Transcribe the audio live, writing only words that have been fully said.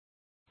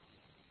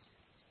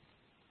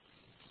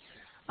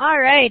All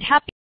right,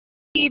 happy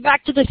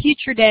Back to the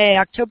Future Day,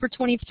 October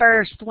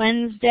 21st,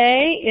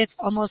 Wednesday. It's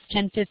almost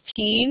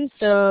 10:15,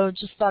 so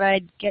just thought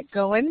I'd get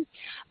going.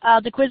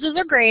 The quizzes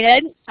are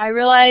graded. I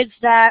realize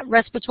that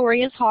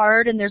respiratory is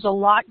hard, and there's a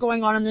lot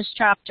going on in this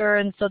chapter,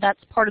 and so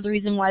that's part of the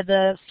reason why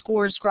the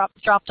scores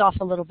dropped off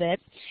a little bit.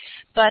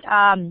 But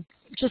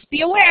just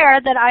be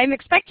aware that I'm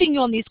expecting you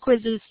on these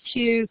quizzes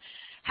to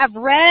have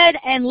read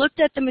and looked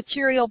at the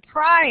material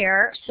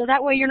prior, so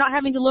that way you're not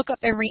having to look up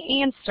every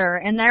answer.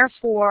 And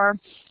therefore,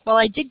 while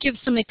I did give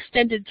some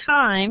extended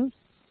time,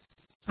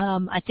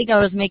 I think I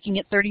was making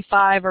it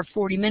 35 or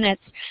 40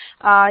 minutes,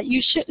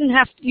 you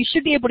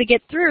should be able to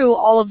get through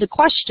all of the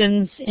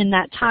questions in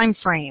that time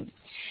frame.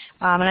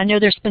 And I know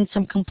there's been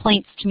some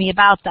complaints to me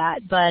about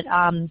that, but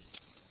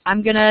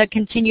I'm going to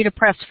continue to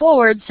press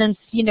forward since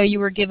you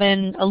were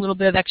given a little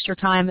bit of extra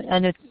time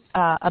and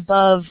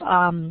above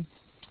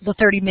the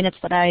 30 minutes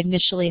that I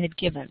initially had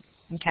given,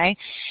 okay?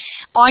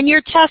 On your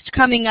test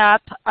coming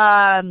up,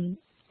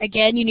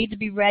 again, you need to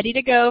be ready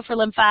to go for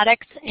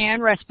lymphatics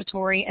and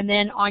respiratory, and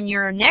then on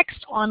your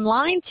next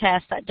online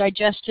test, that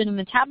digestion and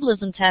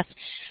metabolism test,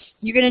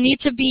 you're going to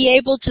need to be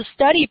able to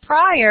study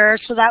prior,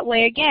 so that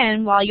way,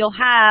 again, while you'll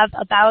have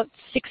about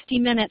 60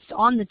 minutes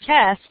on the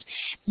test,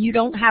 you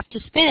don't have to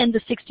spend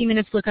the 60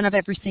 minutes looking up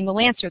every single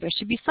answer. There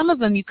should be some of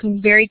them you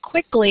can very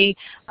quickly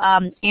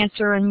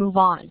answer and move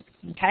on,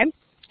 okay?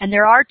 And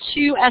there are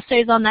 2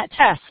 essays on that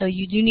test, so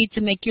you do need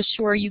to make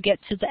sure you get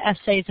to the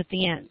essays at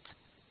the end.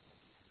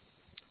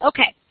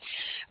 Okay,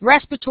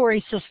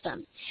 respiratory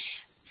system.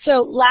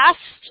 So last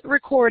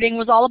recording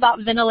was all about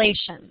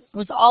ventilation. It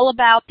was all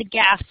about the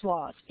gas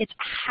laws. It's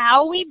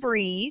how we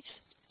breathe,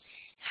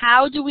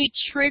 how do we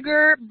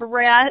trigger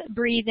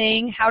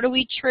breathing, how do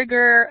we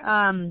trigger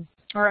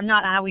or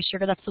not how we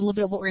trigger, that's a little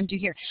bit of what we're going to do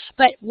here.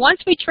 But once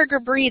we trigger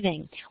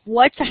breathing,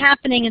 what's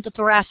happening in the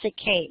thoracic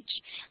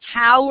cage?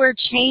 How we're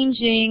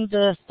changing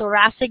the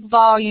thoracic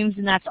volumes,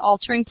 and that's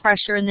altering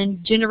pressure and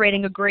then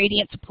generating a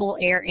gradient to pull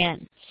air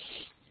in.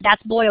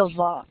 That's Boyle's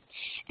law.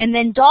 And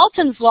then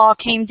Dalton's law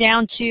came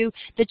down to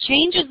the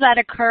changes that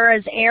occur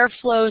as air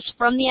flows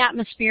from the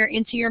atmosphere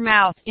into your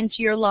mouth, into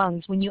your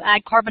lungs, when you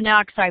add carbon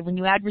dioxide, when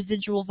you add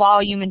residual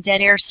volume and dead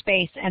air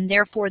space, and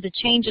therefore the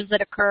changes that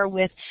occur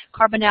with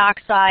carbon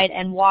dioxide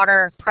and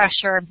water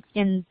pressure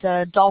in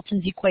the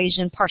Dalton's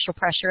equation, partial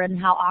pressure, and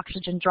how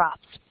oxygen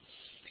drops.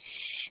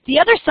 The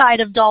other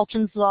side of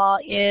Dalton's law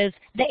is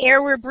the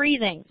air we're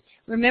breathing.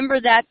 Remember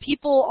that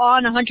people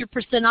on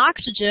 100%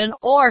 oxygen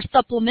or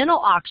supplemental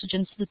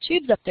oxygen, so the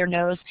tubes up their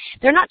nose,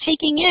 they're not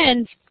taking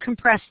in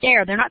compressed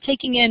air. They're not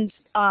taking in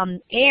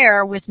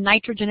air with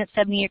nitrogen at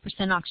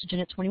 78%, oxygen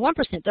at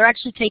 21%. They're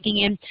actually taking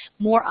in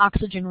more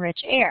oxygen-rich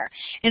air.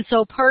 And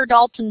so per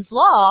Dalton's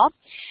law,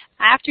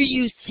 after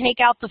you take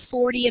out the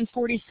 40 and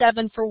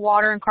 47 for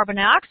water and carbon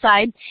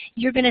dioxide,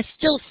 you're going to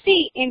still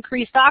see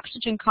increased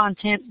oxygen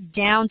content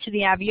down to the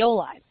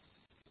alveoli.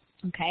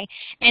 Okay,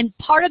 and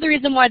part of the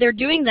reason why they're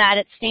doing that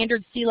at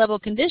standard sea level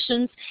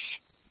conditions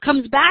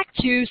comes back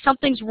to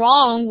something's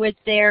wrong with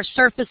their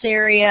surface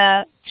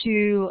area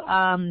to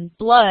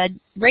blood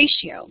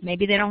ratio.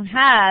 Maybe they don't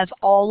have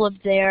all of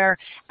their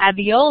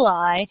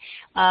alveoli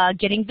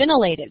getting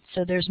ventilated,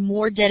 so there's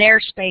more dead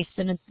air space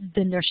than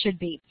there should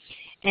be.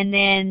 And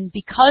then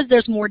because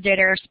there's more dead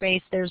air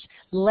space, there's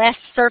less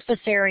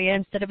surface area.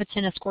 Instead of a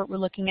tennis court, we're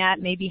looking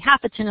at maybe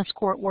half a tennis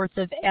court worth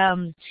of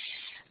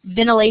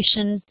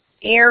ventilation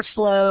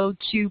airflow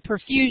to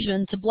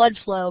perfusion to blood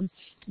flow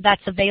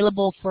that's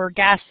available for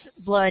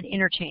gas-blood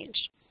interchange,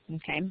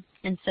 okay?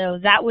 And so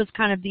that was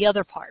kind of the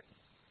other part,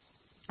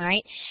 all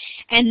right?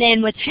 And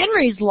then with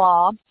Henry's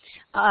law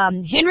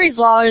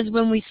is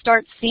when we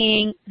start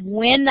seeing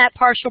when that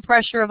partial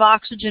pressure of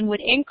oxygen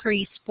would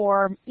increase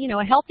for,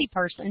 a healthy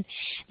person.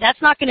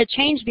 That's not going to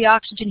change the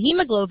oxygen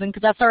hemoglobin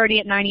because that's already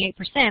at 98%,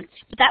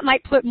 but that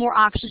might put more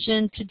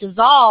oxygen to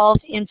dissolve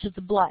into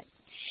the blood.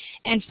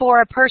 And for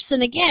a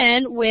person,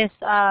 again, with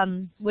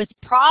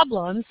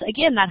problems,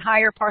 again, that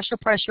higher partial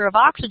pressure of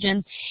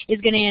oxygen is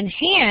going to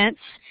enhance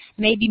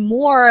maybe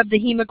more of the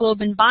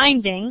hemoglobin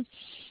binding.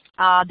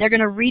 They're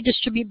going to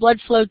redistribute blood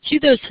flow to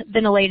those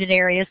ventilated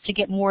areas to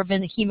get more of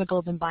the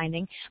hemoglobin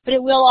binding. But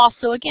it will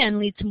also, again,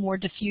 lead to more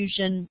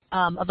diffusion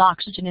of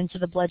oxygen into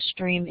the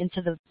bloodstream,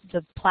 into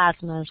the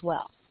plasma as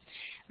well.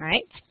 All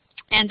right?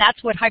 And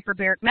that's what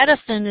hyperbaric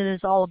medicine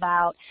is all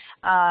about,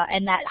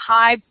 and that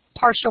high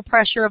partial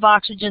pressure of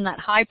oxygen, that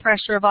high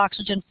pressure of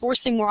oxygen,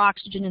 forcing more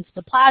oxygen into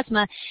the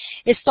plasma,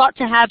 is thought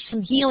to have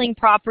some healing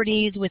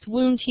properties with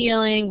wound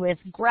healing, with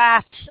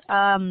grafts,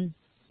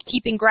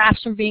 keeping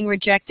grafts from being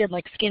rejected,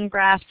 like skin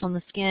grafts on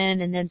the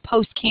skin, and then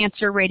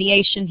post-cancer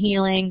radiation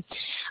healing.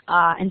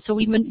 And so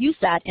we would use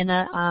that in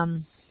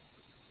a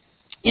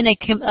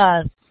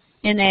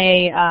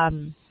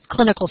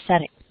clinical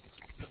setting.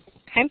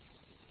 Okay.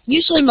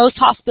 Usually most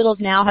hospitals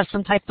now have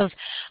some type of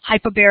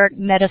hyperbaric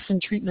medicine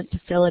treatment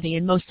facility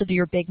in most of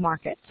your big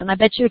markets. And I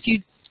bet you if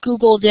you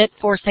Googled it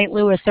for St.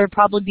 Louis, there'd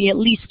probably be at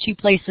least 2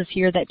 places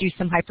here that do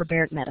some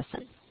hyperbaric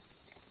medicine.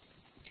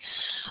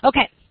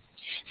 Okay,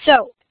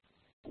 so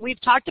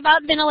we've talked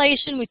about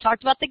ventilation, we've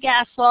talked about the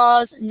gas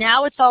laws.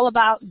 Now it's all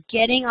about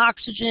getting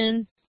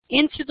oxygen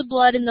into the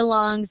blood and the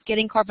lungs,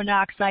 getting carbon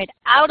dioxide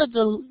out of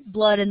the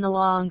blood and the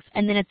lungs,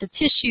 and then at the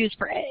tissues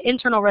for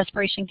internal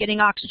respiration,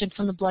 getting oxygen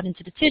from the blood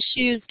into the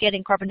tissues,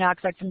 getting carbon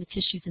dioxide from the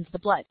tissues into the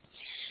blood.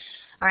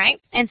 All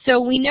right, and so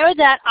we know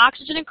that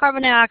oxygen and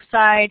carbon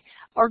dioxide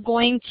are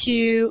going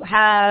to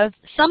have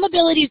some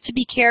ability to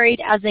be carried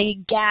as a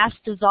gas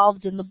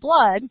dissolved in the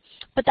blood,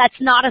 but that's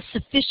not a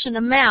sufficient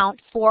amount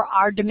for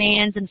our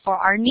demands and for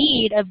our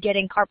need of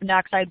getting carbon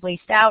dioxide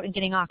waste out and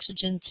getting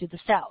oxygen to the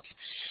cells.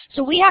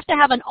 So we have to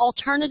have an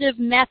alternative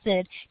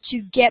method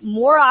to get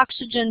more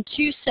oxygen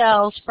to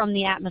cells from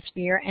the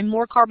atmosphere and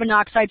more carbon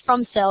dioxide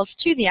from cells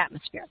to the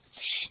atmosphere.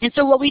 And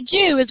so what we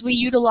do is we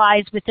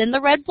utilize within the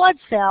red blood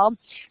cell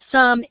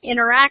some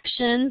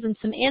interactions and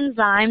some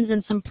enzymes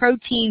and some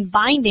protein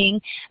binding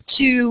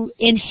to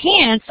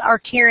enhance our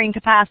carrying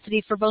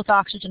capacity for both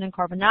oxygen and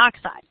carbon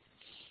dioxide.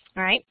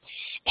 All right,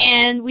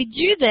 and we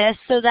do this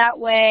so that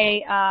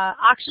way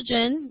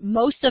oxygen,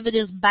 most of it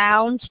is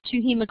bound to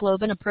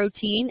hemoglobin, a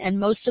protein, and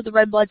most of the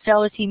red blood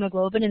cell is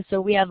hemoglobin, and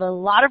so we have a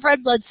lot of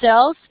red blood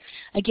cells,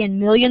 again,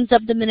 millions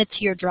of them in a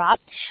teardrop.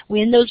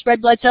 In those red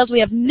blood cells,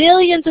 we have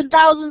millions and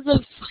thousands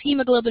of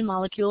hemoglobin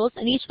molecules,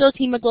 and each of those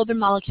hemoglobin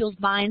molecules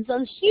binds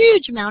a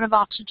huge amount of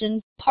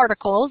oxygen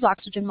particles,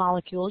 oxygen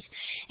molecules,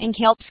 and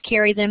helps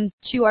carry them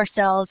to our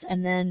cells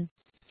and then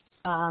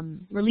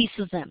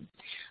releases them.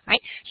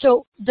 Right?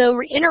 So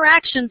the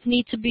interactions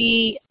need to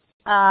be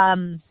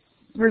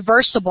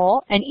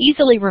reversible and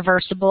easily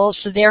reversible,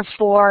 so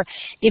therefore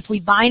if we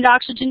bind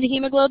oxygen to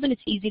hemoglobin,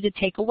 it's easy to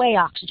take away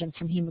oxygen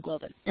from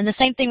hemoglobin. And the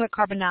same thing with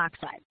carbon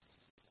dioxide.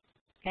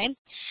 Okay?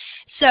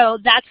 So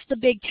that's the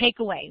big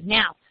takeaway.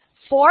 Now,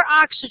 for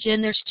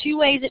oxygen, there's two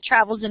ways it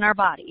travels in our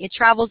body. It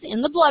travels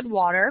in the blood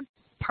water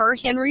per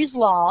Henry's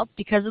law.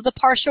 Because of the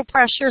partial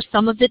pressure,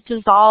 some of it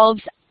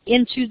dissolves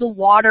into the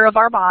water of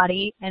our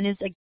body and is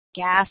a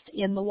gas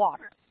in the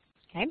water,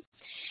 okay?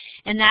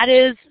 And that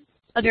is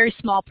a very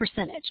small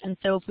percentage. And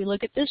so if we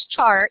look at this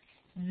chart,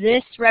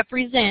 this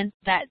represents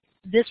that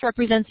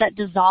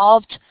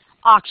dissolved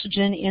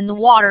oxygen in the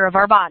water of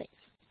our body,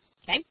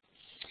 okay?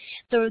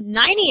 So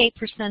 98%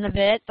 of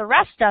it, the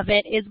rest of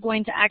it is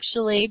going to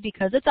actually,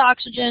 because it's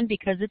oxygen,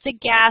 because it's a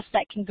gas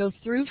that can go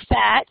through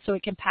fat, so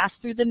it can pass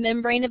through the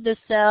membrane of this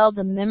cell,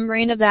 the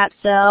membrane of that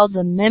cell,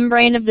 the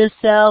membrane of this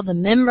cell, the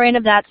membrane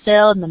of that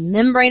cell, and the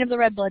membrane of the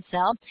red blood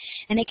cell.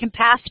 And it can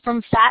pass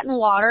from fat and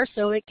water,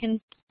 so it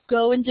can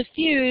go and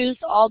diffuse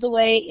all the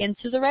way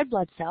into the red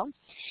blood cell.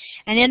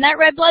 And in that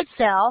red blood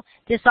cell,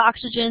 this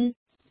oxygen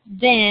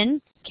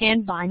then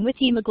can bind with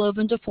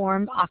hemoglobin to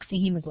form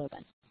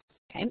oxyhemoglobin.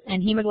 Okay,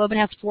 and hemoglobin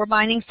has 4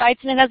 binding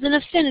sites, and it has an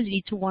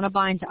affinity to want to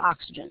bind to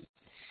oxygen.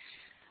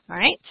 All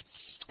right.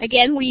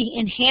 Again, we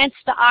enhance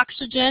the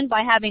oxygen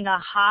by having a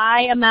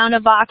high amount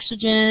of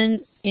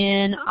oxygen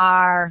in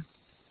our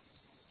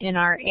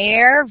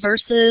air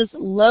versus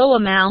low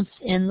amounts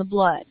in the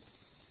blood.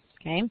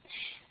 Okay.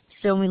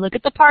 So when we look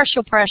at the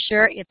partial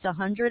pressure, it's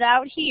 100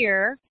 out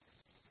here,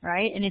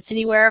 right? And it's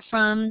anywhere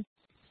from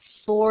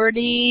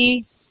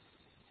 40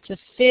 to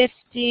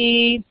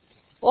 50.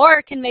 Or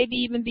it can maybe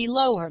even be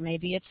lower.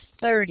 Maybe it's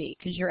 30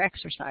 because you're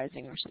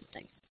exercising or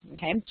something.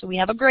 Okay, so we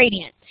have a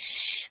gradient.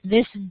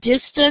 This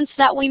distance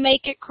that we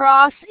make it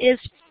cross is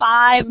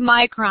 5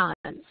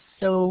 microns.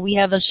 So we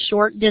have a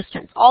short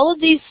distance. All of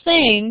these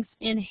things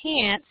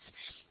enhance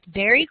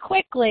very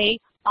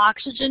quickly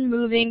oxygen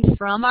moving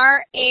from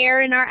our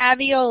air in our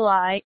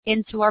alveoli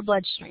into our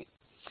bloodstream.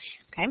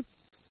 Okay.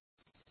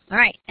 All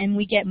right, and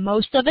we get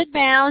most of it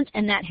bound,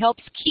 and that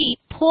helps keep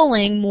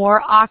pulling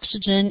more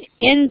oxygen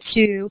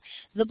into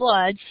the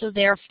blood. So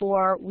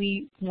therefore,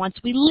 once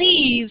we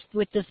leave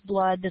with this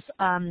blood, this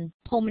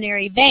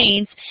pulmonary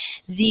veins,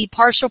 the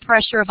partial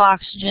pressure of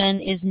oxygen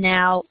is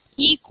now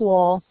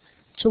equal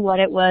to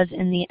what it was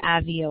in the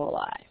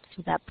alveoli.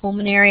 So that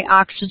pulmonary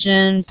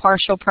oxygen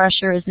partial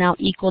pressure is now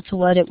equal to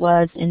what it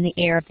was in the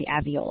air of the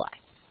alveoli.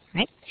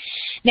 Right?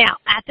 Now,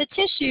 at the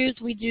tissues,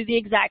 we do the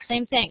exact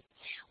same thing.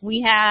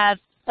 We have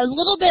a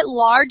little bit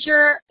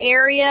larger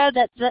area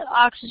that the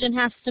oxygen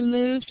has to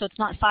move, so it's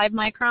not 5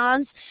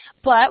 microns,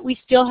 but we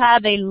still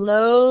have a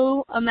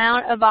low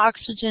amount of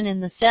oxygen in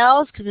the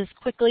cells because as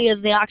quickly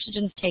as the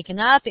oxygen is taken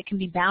up, it can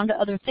be bound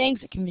to other things.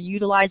 It can be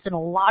utilized in a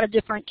lot of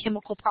different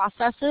chemical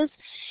processes,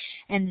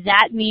 and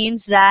that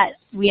means that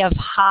we have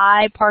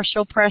high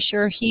partial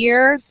pressure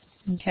here.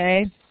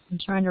 Okay, I'm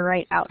trying to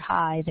write out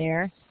high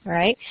there,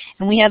 right?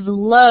 And we have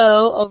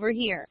low over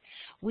here.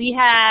 We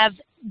have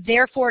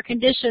therefore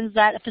conditions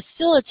that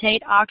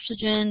facilitate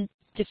oxygen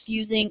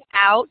diffusing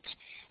out.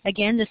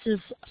 Again, this is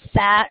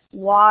fat,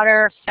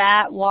 water,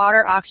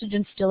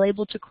 oxygen still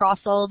able to cross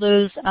all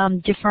those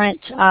different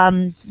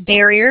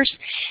barriers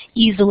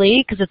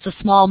easily because it's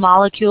a small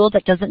molecule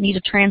that doesn't need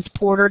a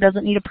transporter,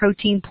 doesn't need a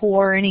protein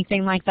pore or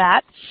anything like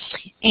that.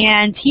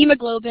 And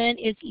hemoglobin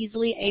is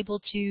easily able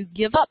to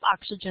give up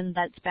oxygen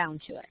that's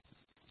bound to it.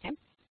 Okay?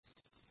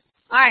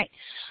 All right,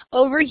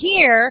 over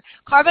here,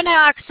 carbon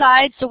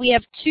dioxide, so we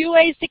have 2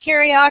 ways to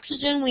carry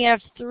oxygen. We have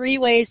 3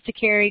 ways to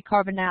carry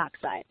carbon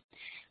dioxide,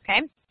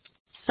 okay?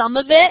 Some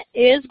of it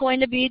is going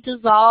to be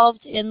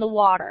dissolved in the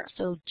water.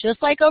 So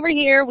just like over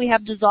here, we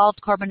have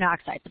dissolved carbon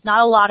dioxide, but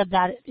not a lot of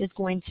that is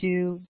going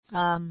to,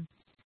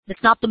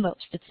 it's not the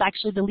most. It's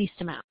actually the least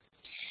amount.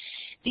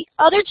 The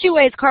other 2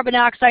 ways carbon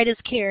dioxide is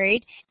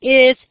carried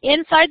is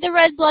inside the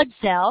red blood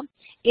cell.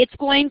 It's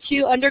going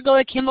to undergo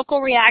a chemical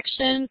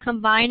reaction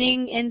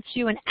combining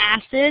into an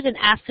acid. An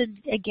acid,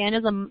 again,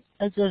 is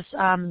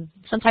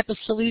some type of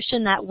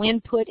solution that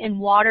when put in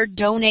water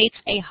donates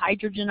a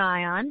hydrogen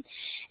ion.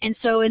 And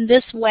so in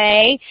this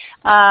way,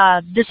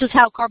 this is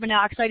how carbon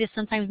dioxide is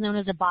sometimes known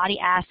as a body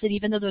acid,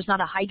 even though there's not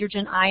a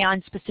hydrogen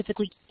ion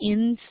specifically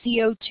in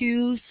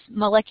CO2's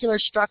molecular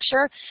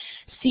structure.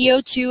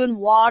 CO2 and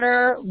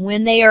water,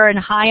 when they are in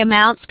high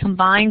amounts,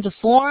 combine to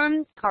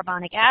form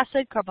carbonic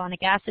acid.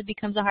 Carbonic acid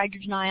becomes a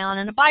hydrogen ion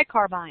and a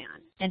bicarb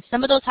ion. And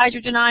some of those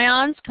hydrogen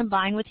ions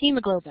combine with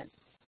hemoglobin,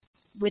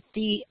 with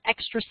the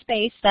extra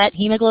space that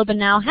hemoglobin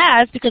now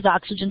has because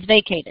oxygen's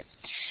vacated.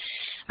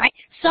 All right.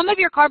 Some of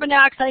your carbon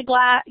dioxide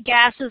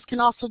gases can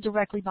also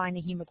directly bind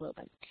to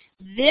hemoglobin.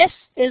 This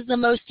is the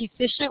most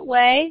efficient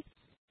way,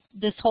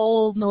 this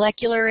whole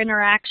molecular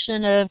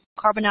interaction of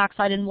carbon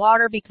dioxide and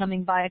water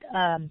becoming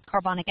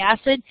carbonic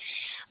acid.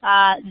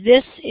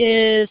 This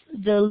is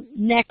the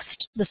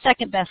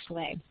second best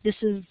way. This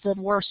is the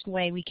worst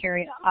way we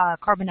carry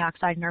carbon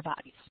dioxide in our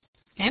bodies.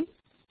 Okay?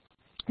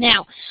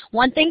 Now,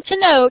 one thing to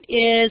note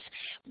is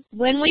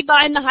when we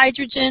bind the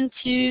hydrogen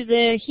to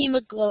the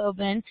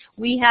hemoglobin,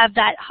 we have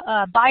that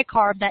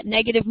bicarb, that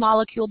negative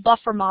molecule,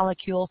 buffer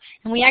molecule,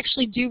 and we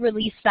actually do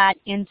release that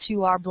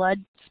into our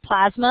blood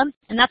plasma,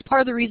 and that's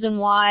part of the reason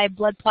why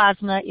blood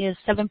plasma is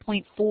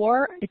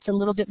 7.4. It's a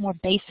little bit more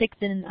basic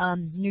than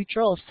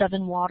neutral,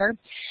 7 water.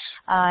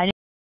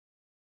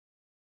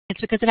 It's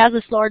because it has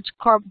this large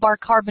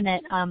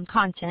bicarbonate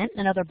content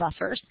and other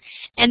buffers.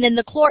 And then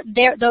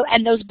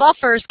and those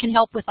buffers can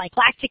help with like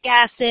lactic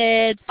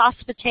acid,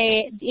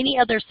 phosphatate, any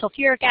other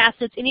sulfuric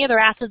acids, any other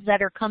acids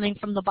that are coming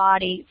from the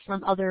body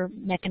from other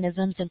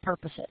mechanisms and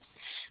purposes.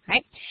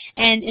 Right?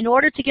 And in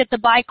order to get the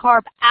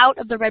bicarb out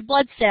of the red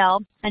blood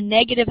cell, a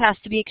negative has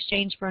to be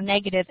exchanged for a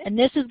negative. And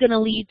this is going to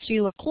lead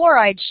to a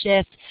chloride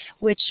shift,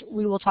 which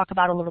we will talk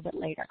about a little bit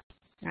later.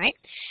 Right?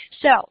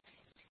 So,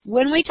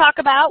 when we talk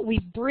about we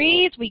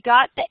breathe, we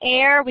got the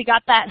air, we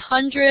got that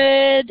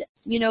 100,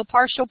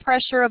 partial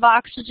pressure of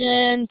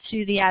oxygen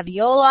to the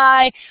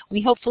alveoli.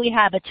 We hopefully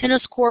have a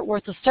tennis court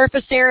worth of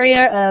surface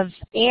area of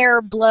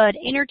air-blood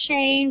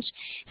interchange.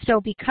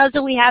 So because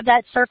we have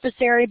that surface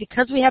area,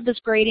 because we have this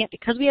gradient,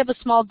 because we have a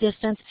small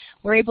distance,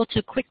 we're able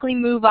to quickly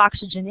move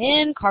oxygen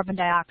in, carbon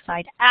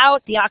dioxide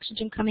out. The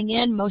oxygen coming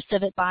in, most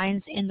of it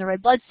binds in the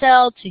red blood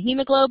cell to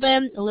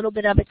hemoglobin. A little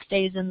bit of it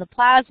stays in the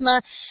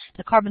plasma.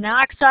 The carbon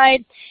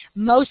dioxide,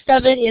 most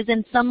of it is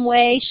in some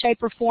way,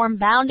 shape, or form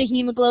bound to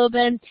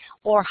hemoglobin,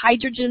 or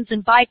hydrogens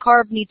and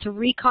bicarb need to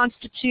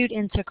reconstitute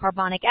into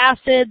carbonic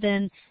acid,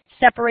 then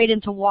separate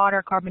into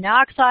water, carbon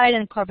dioxide,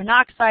 and carbon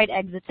dioxide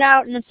exits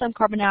out, and then some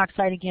carbon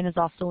dioxide again is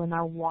also in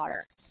our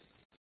water.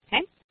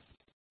 Okay?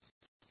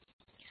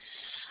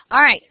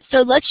 All right,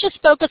 so let's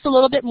just focus a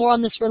little bit more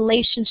on this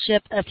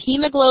relationship of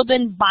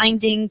hemoglobin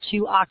binding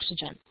to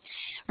oxygen.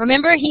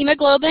 Remember,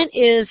 hemoglobin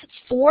is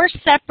 4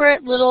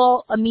 separate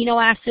little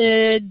amino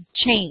acid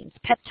chains,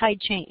 peptide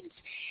chains.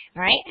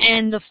 All right,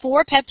 and the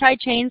 4 peptide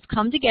chains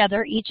come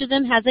together. Each of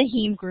them has a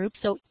heme group.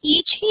 So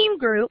each heme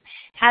group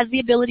has the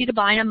ability to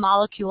bind a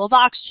molecule of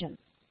oxygen.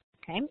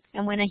 Okay,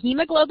 and when a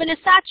hemoglobin is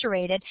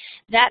saturated,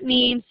 that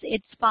means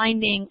it's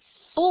binding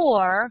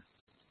 4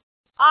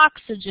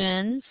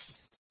 oxygens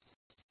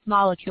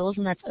molecules,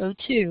 and that's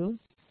O2,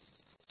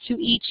 to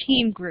each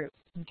heme group.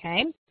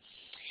 Okay,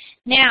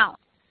 now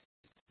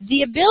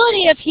the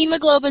ability of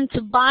hemoglobin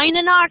to bind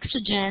an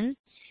oxygen,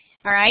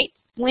 all right,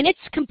 when it's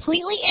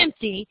completely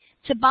empty,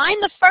 to bind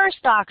the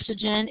first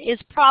oxygen is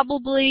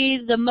probably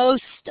the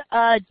most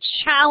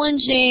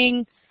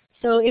challenging.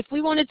 So if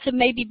we wanted to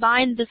maybe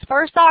bind this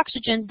first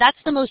oxygen, that's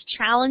the most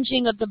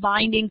challenging of the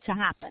binding to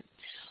happen.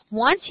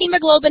 Once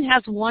hemoglobin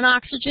has 1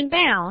 oxygen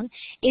bound,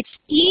 it's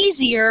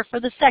easier for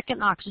the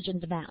second oxygen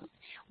to bound.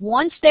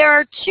 Once there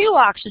are 2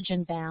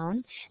 oxygen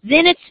bound,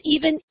 then it's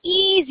even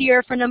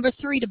easier for number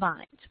 3 to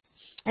bind.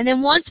 And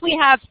then once we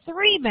have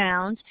 3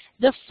 bound,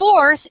 the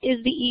 4th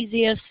is the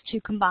easiest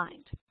to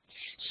combine.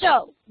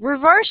 So,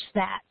 reverse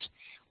that.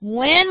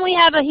 When we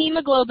have a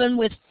hemoglobin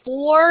with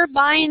 4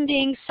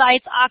 binding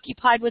sites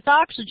occupied with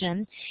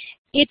oxygen,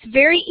 it's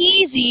very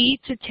easy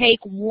to take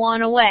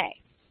 1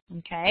 away,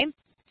 okay?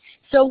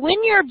 So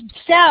when your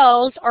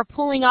cells are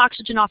pulling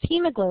oxygen off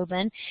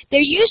hemoglobin,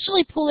 they're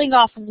usually pulling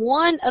off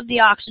 1 of the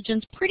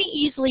oxygens pretty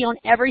easily on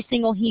every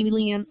single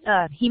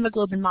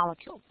hemoglobin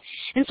molecule.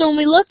 And so when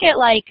we look at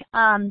like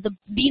the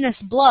venous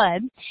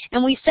blood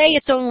and we say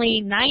it's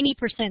only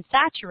 90%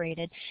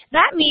 saturated,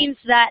 that means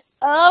that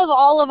of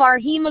all of our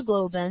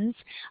hemoglobins,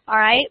 all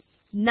right,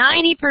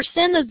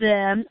 90% of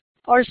them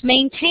or is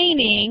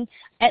maintaining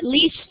at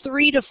least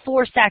 3 to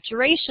 4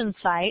 saturation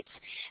sites,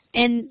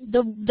 and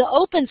the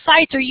open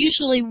sites are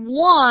usually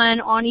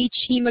 1 on each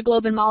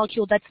hemoglobin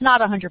molecule that's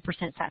not 100%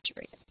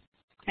 saturated.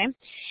 Okay?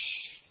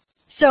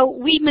 So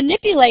we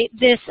manipulate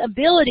this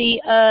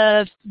ability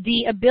of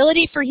the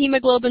ability for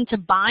hemoglobin to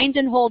bind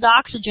and hold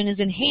oxygen is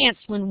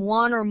enhanced when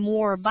 1 or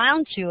more are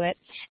bound to it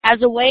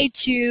as a way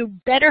to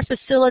better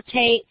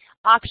facilitate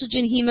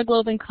oxygen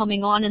hemoglobin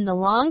coming on in the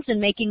lungs and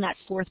making that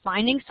 4th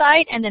binding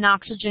site, and then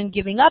oxygen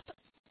giving up,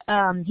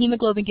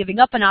 hemoglobin giving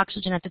up an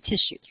oxygen at the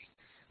tissues.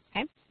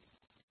 Okay?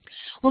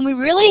 When we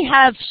really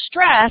have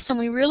stress and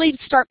we really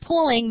start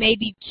pulling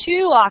maybe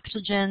 2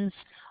 oxygens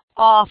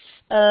off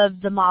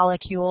of the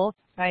molecule,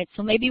 right?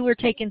 So maybe we're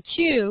taking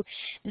 2.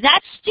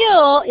 That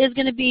still is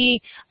going to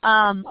be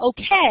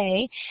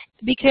okay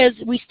because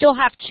we still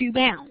have 2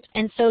 bound.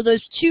 And so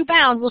those 2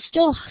 bound will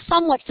still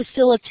somewhat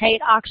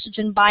facilitate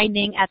oxygen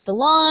binding at the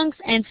lungs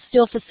and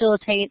still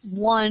facilitate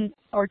 1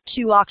 or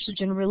 2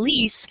 oxygen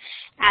release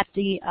at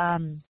the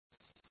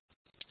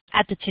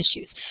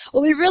tissues.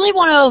 What we really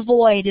want to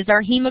avoid is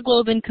our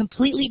hemoglobin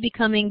completely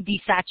becoming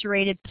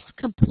desaturated,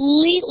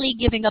 completely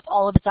giving up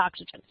all of its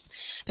oxygen.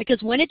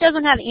 Because when it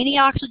doesn't have any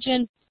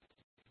oxygen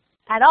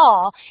at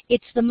all,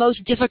 it's the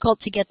most difficult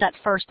to get that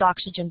first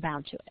oxygen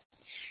bound to it.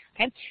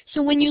 Okay?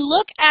 So when you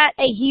look at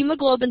a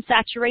hemoglobin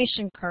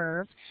saturation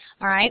curve,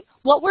 all right,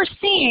 what we're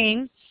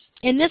seeing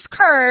in this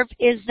curve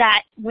is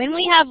that when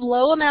we have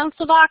low amounts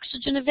of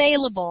oxygen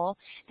available,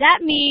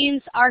 that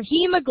means our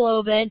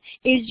hemoglobin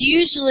is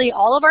usually,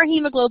 all of our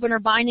hemoglobin are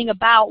binding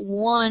about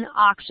 1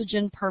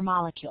 oxygen per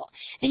molecule.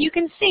 And you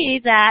can see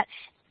that,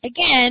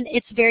 again,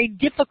 it's very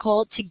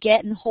difficult to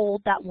get and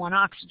hold that 1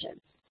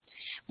 oxygen.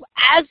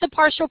 As the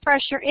partial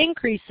pressure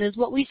increases,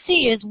 what we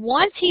see is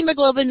once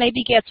hemoglobin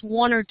maybe gets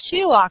 1 or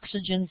 2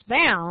 oxygens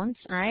bound,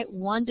 all right,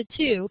 1 to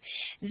 2,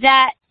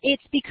 that it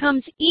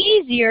becomes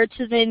easier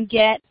to then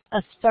get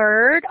a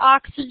 3rd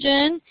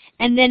oxygen,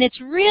 and then it's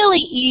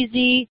really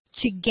easy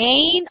to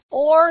gain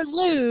or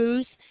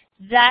lose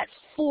that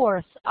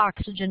 4th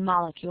oxygen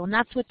molecule, and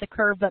that's what the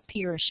curve up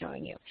here is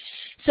showing you.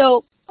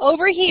 So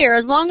over here,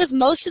 as long as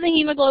most of the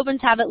hemoglobins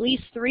have at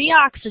least 3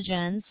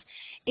 oxygens,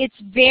 it's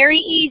very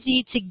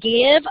easy to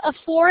give a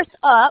 4th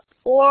up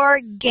or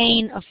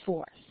gain a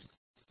 4th.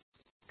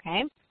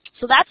 Okay?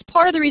 So that's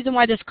part of the reason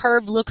why this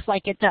curve looks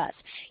like it does.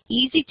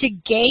 Easy to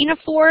gain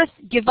a 4th,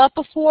 give up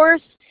a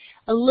 4th,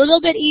 a little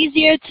bit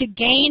easier to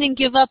gain and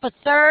give up a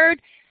 3rd,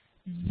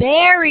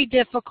 very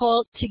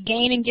difficult to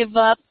gain and give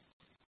up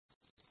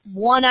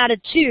 1 out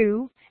of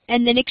 2,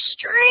 and then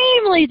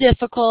extremely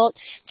difficult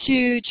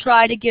to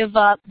try to give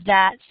up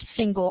that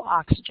single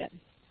oxygen.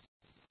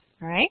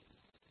 All right?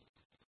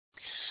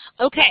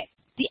 Okay,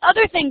 the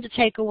other thing to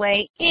take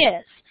away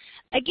is,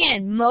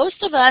 again,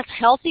 most of us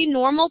healthy,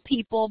 normal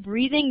people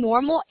breathing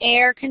normal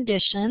air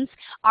conditions,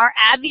 our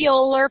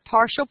alveolar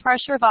partial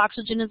pressure of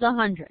oxygen is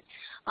 100.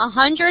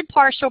 100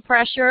 partial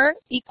pressure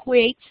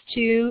equates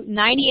to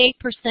 98%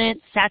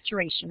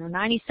 saturation or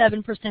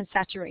 97%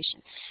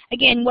 saturation.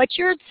 Again, what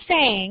you're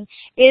saying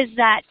is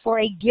that for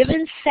a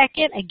given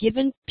second, a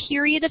given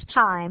period of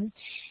time,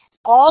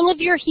 all of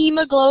your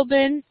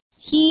hemoglobin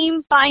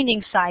heme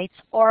binding sites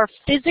are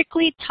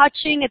physically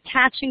touching,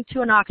 attaching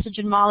to an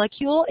oxygen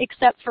molecule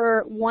except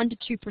for 1 to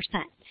 2%.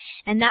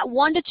 And that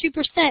 1 to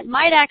 2%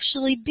 might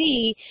actually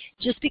be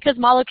just because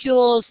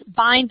molecules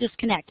bind,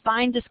 disconnect,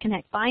 bind,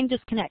 disconnect, bind,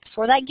 disconnect.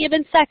 For that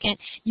given second,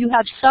 you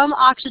have some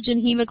oxygen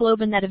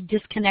hemoglobin that have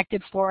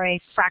disconnected for a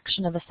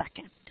fraction of a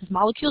second. Because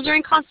molecules are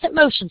in constant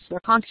motion, so they're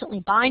constantly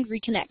bind,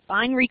 reconnect,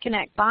 bind,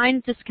 reconnect,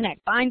 bind,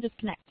 disconnect, bind,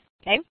 disconnect.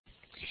 Okay?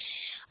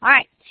 All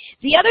right.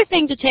 The other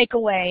thing to take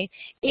away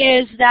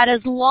is that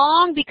as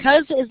long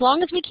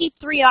as we keep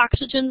 3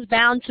 oxygens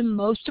bound to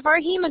most of our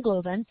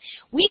hemoglobin,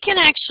 we can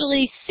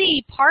actually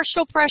see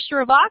partial pressure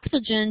of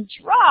oxygen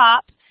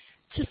drop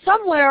to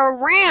somewhere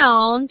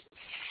around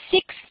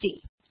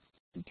 60.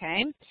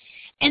 Okay?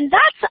 And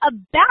that's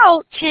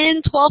about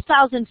 10,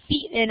 12,000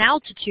 feet in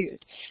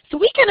altitude. So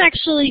we can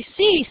actually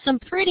see some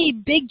pretty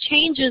big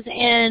changes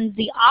in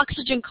the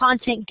oxygen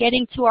content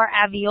getting to our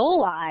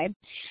alveoli.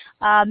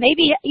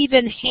 Maybe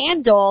even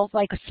handle,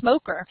 like a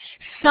smoker,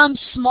 some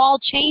small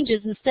changes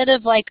instead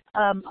of like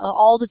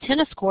all the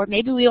tennis court.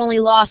 Maybe we only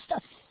lost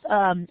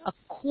a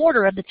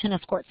quarter of the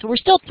tennis court. So we're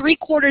still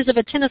 3/4 of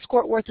a tennis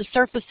court worth of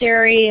surface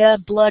area,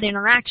 blood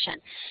interaction,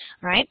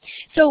 right?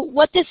 So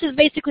what this is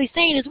basically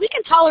saying is we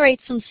can tolerate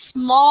some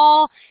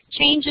small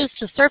changes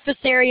to surface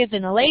area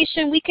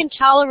ventilation. We can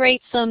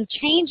tolerate some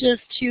changes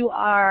to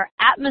our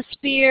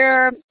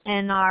atmosphere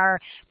and our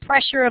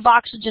pressure of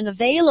oxygen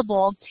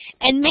available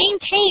and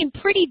maintain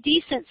pretty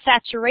decent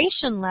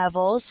saturation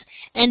levels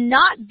and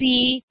not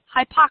be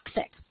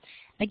hypoxic.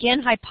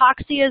 Again,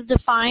 hypoxia is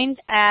defined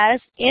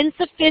as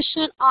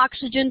insufficient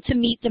oxygen to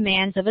meet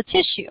demands of a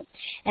tissue.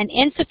 And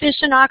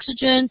insufficient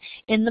oxygen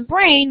in the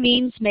brain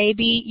means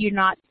maybe you're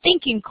not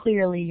thinking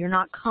clearly, you're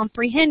not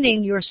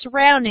comprehending your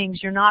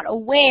surroundings, you're not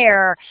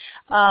aware,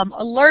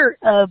 alert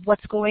of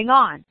what's going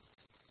on.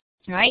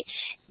 Right?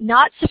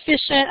 Not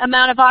sufficient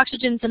amount of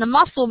oxygen in a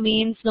muscle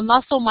means the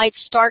muscle might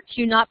start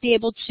to not be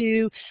able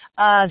to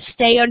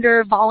stay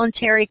under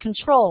voluntary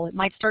control. It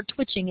might start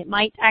twitching. It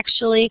might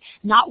actually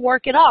not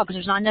work at all because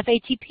there's not enough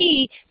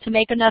ATP to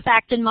make enough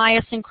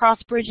actin-myosin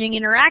cross-bridging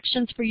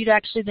interactions for you to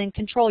actually then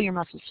control your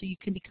muscles so you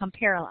can become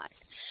paralyzed.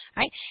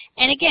 Right?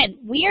 And again,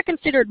 we are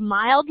considered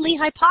mildly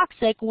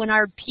hypoxic when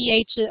our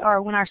pH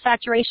or when our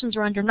saturations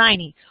are under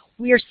 90.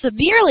 We are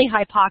severely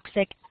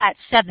hypoxic at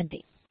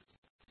 70.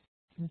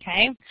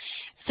 Okay,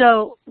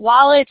 so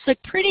while it's a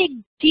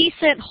pretty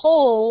decent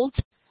hold,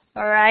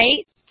 all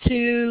right,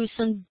 to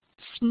some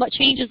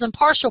changes in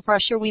partial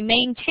pressure, we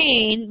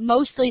maintain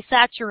mostly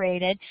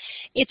saturated.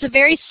 It's a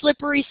very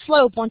slippery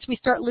slope once we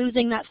start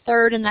losing that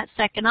third and that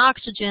second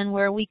oxygen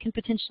where we can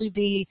potentially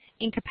be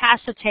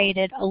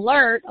incapacitated,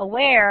 alert,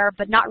 aware,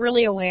 but not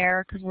really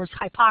aware because we're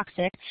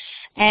hypoxic,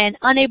 and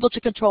unable to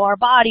control our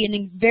body and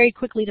then very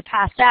quickly to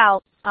pass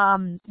out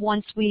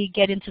once we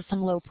get into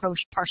some low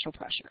partial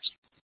pressures.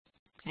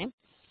 Okay.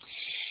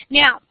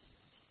 Now,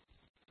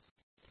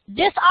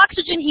 this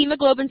oxygen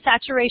hemoglobin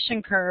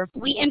saturation curve,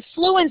 we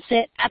influence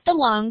it at the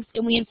lungs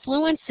and we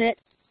influence it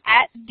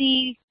at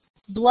the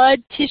blood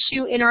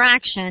tissue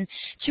interaction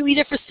to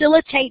either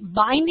facilitate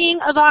binding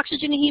of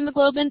oxygen to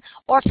hemoglobin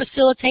or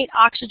facilitate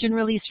oxygen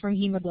release from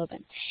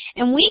hemoglobin.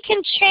 And we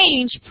can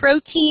change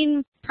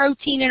protein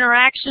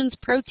interactions,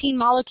 protein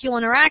molecule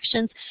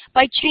interactions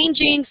by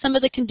changing some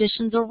of the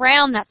conditions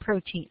around that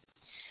protein.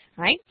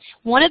 Right?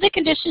 One of the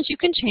conditions you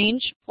can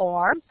change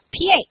are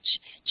pH.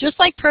 Just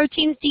like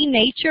proteins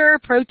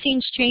denature,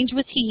 proteins change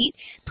with heat,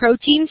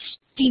 proteins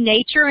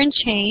denature and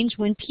change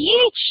when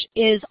pH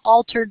is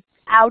altered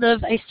out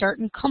of a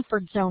certain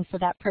comfort zone for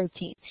that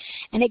protein.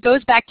 And it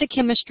goes back to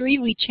chemistry.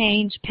 We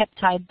change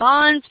peptide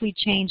bonds, we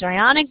change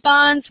ionic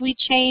bonds, we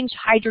change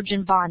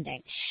hydrogen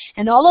bonding.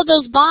 And all of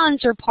those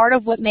bonds are part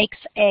of what makes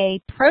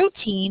a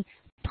protein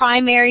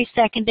primary,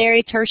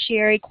 secondary,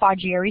 tertiary,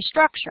 quaternary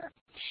structure.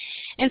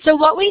 And so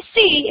what we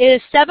see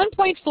is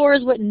 7.4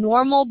 is what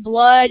normal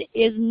blood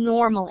is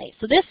normally.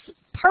 So this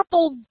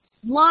purple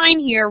line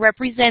here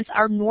represents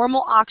our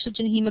normal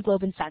oxygen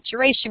hemoglobin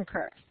saturation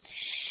curve.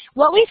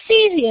 What we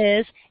see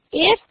is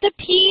if the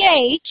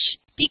pH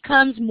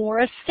becomes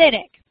more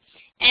acidic,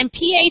 and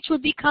pH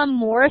would become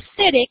more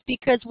acidic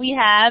because we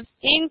have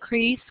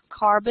increased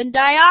carbon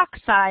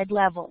dioxide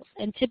levels.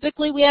 And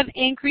typically we have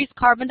increased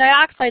carbon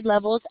dioxide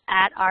levels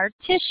at our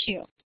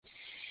tissue.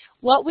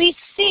 What we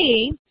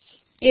see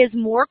is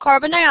more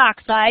carbon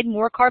dioxide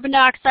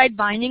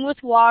binding with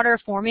water,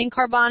 forming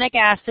carbonic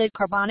acid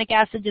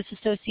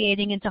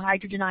dissociating into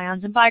hydrogen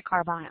ions and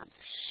bicarb ions.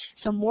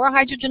 So more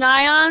hydrogen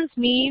ions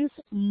means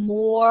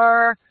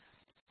more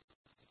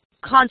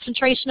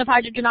concentration of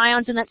hydrogen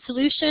ions in that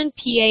solution.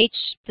 pH,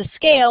 the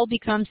scale,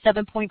 becomes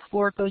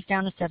 7.4, goes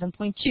down to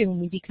 7.2,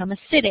 and we become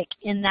acidic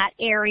in that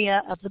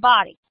area of the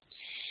body.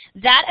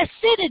 That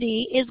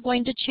acidity is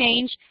going to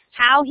change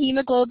how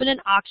hemoglobin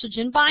and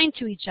oxygen bind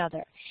to each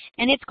other.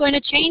 And it's going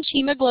to change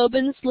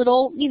hemoglobin's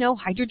little,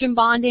 hydrogen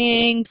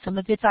bonding, some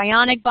of its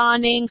ionic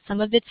bonding,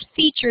 some of its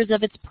features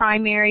of its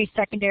primary,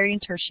 secondary,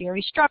 and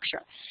tertiary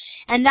structure.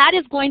 And that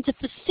is going to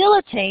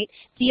facilitate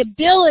the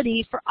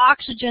ability for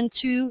oxygen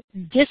to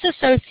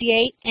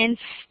disassociate and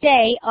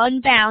stay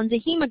unbound to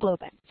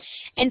hemoglobin.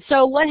 And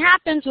so what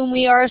happens when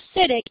we are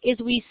acidic is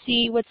we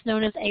see what's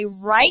known as a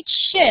right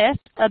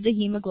shift of the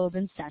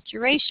hemoglobin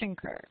saturation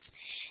curve.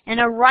 And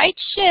a right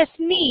shift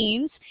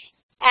means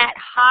at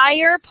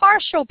higher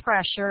partial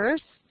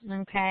pressures,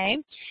 okay,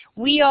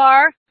 we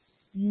are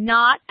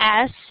not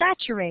as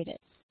saturated.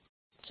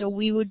 So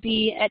we would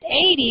be at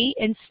 80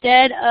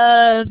 instead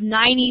of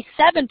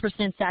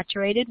 97%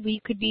 saturated,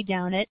 we could be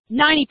down at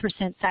 90%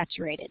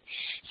 saturated.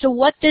 So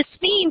what this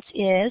means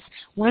is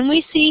when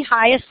we see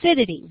high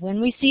acidity, when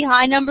we see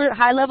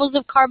high levels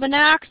of carbon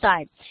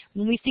dioxide,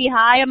 when we see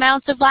high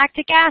amounts of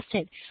lactic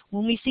acid,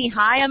 when we see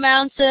high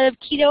amounts of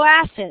keto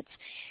acids,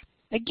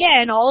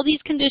 again, all of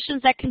these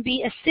conditions that can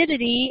be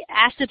acidity,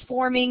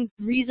 acid-forming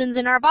reasons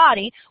in our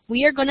body,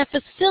 we are going to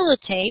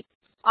facilitate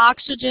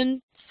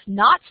oxygen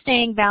not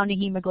staying bound to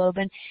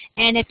hemoglobin,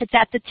 and if it's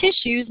at the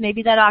tissues,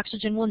 maybe that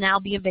oxygen will now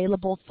be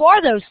available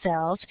for those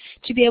cells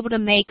to be able to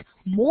make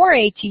more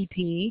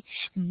ATP,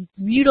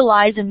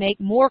 utilize and make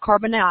more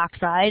carbon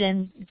dioxide,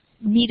 and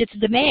meet its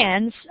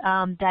demands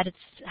that it's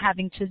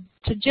having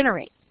to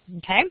generate,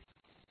 okay?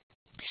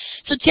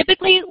 So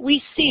typically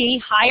we see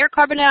higher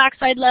carbon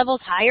dioxide levels,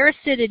 higher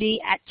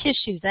acidity at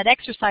tissues, at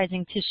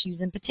exercising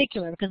tissues in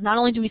particular, because not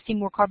only do we see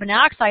more carbon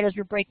dioxide as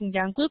we're breaking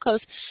down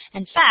glucose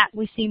and fat,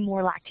 we see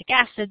more lactic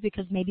acid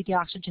because maybe the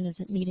oxygen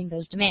isn't meeting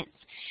those demands.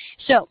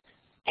 So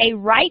a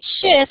right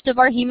shift of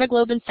our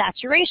hemoglobin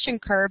saturation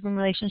curve in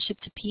relationship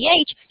to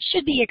pH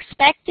should be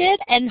expected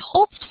and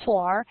hoped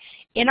for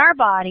in our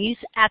bodies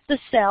at the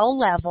cell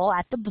level,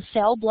 at the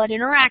cell-blood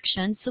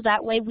interaction, so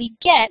that way we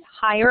get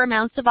higher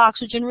amounts of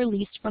oxygen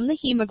released from the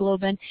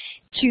hemoglobin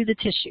to the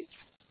tissues.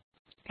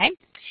 Okay?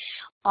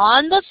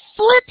 On the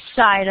flip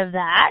side of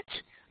that,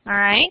 all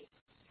right,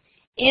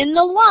 in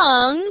the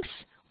lungs,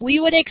 we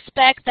would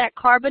expect that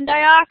carbon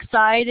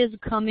dioxide is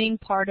becoming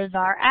part of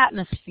our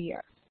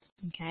atmosphere.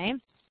 Okay?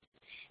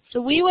 So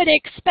we would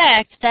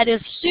expect that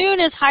as soon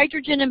as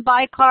hydrogen and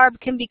bicarb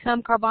can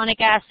become carbonic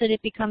acid,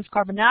 it becomes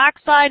carbon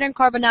dioxide, and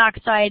carbon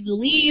dioxide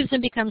leaves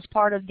and becomes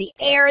part of the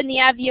air in the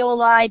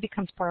alveoli,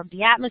 becomes part of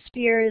the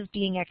atmosphere, is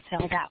being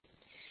exhaled out.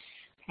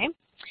 Okay?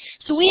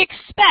 So we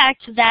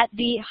expect that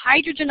the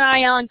hydrogen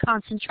ion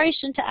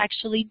concentration to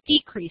actually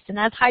decrease. And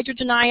as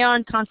hydrogen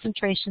ion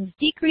concentrations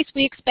decrease,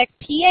 we expect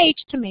pH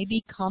to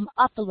maybe come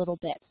up a little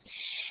bit.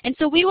 And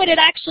so we would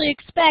actually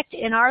expect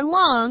in our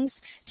lungs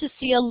to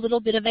see a little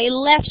bit of a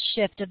left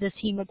shift of this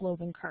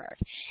hemoglobin curve.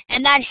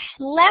 And that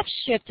left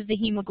shift of the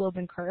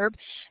hemoglobin curve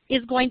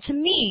is going to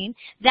mean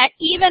that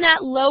even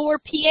at lower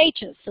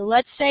pHs, so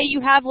let's say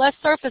you have less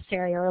surface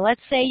area, or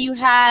let's say you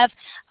have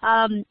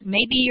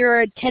maybe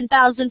you're at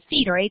 10,000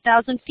 feet or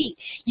 8,000 feet,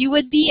 you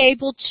would be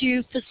able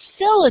to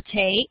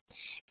facilitate,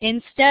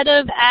 instead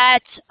of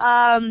at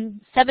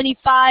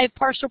 75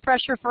 partial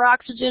pressure for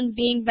oxygen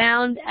being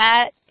bound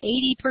at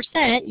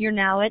 80%, you're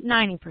now at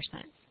 90%.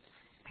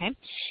 Okay?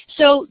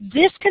 So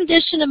this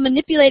condition of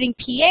manipulating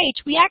pH,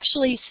 we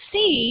actually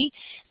see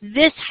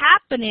this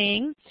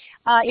happening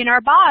in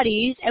our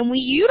bodies, and we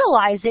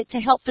utilize it to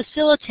help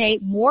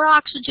facilitate more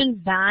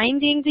oxygen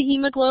binding to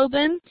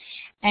hemoglobin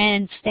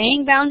and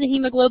staying bound to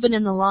hemoglobin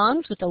in the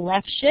lungs with the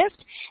left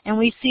shift. And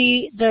we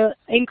see the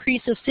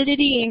increased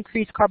acidity,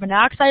 increased carbon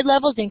dioxide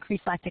levels,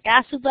 increased lactic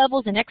acid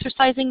levels in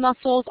exercising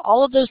muscles,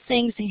 all of those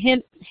things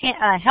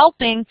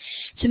helping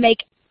to make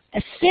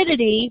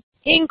acidity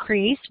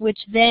increase, which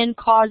then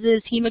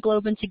causes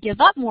hemoglobin to give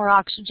up more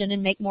oxygen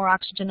and make more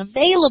oxygen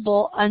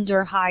available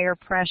under higher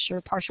pressure,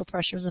 partial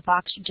pressures of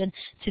oxygen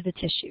to the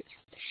tissues.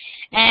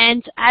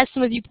 And as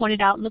some of you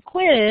pointed out in the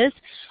quiz,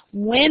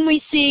 when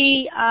we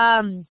see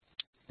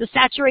the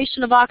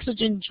saturation of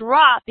oxygen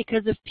drop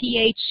because of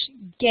pH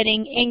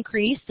getting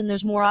increased and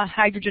there's more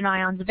hydrogen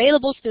ions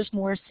available, so there's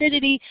more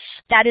acidity,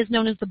 that is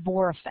known as the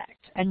Bohr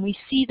effect. And we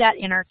see that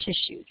in our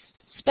tissues,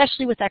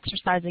 especially with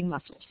exercising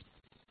muscles.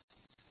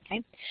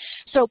 Okay?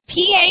 So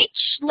pH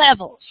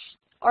levels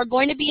are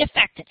going to be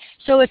affected.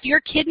 So if your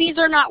kidneys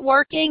are not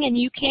working and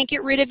you can't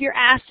get rid of your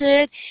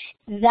acid,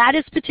 that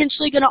is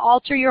potentially going to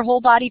alter your whole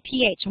body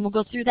pH, and we'll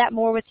go through that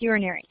more with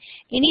urinary.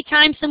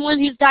 Anytime someone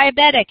who's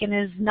diabetic and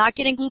is not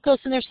getting glucose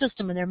in their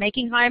system and they're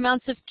making high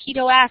amounts of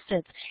keto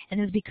acids and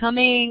is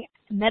becoming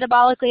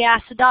metabolically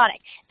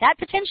acidotic, that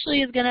potentially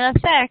is going to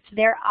affect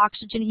their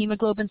oxygen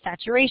hemoglobin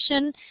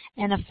saturation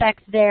and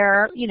affect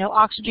their,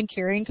 oxygen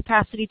carrying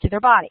capacity to their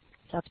body.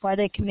 That's why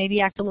they can maybe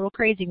act a little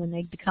crazy when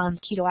they become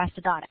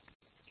ketoacidotic.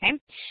 Okay?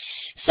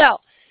 So,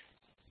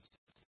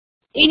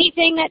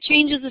 anything that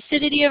changes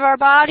acidity of our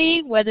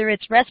body, whether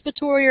it's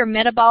respiratory or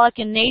metabolic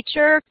in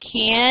nature,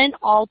 can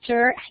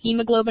alter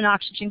hemoglobin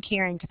oxygen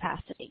carrying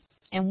capacity.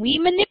 And we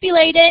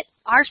manipulate it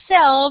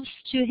ourselves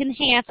to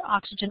enhance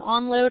oxygen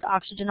onload,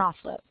 oxygen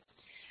offload.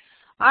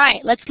 All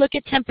right, let's look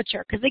at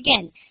temperature, because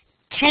again,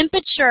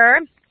 temperature,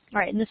 all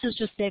right, and this is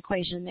just the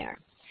equation there.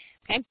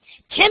 Okay?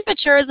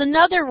 Temperature is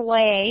another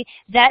way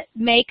that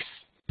makes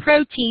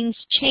proteins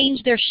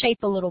change their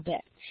shape a little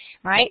bit,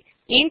 right?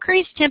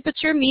 Increased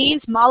temperature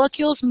means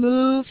molecules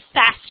move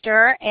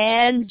faster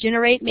and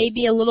generate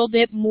maybe a little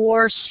bit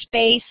more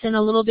space and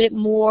a little bit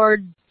more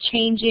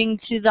changing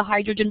to the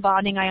hydrogen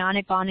bonding,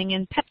 ionic bonding,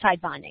 and peptide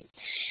bonding.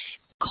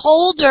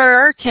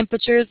 Colder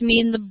temperatures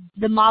mean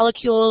the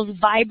molecules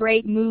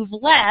vibrate, move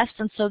less,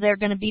 and so they're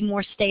going to be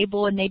more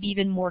stable and maybe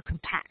even more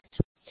compact.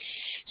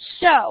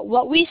 So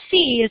what we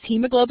see is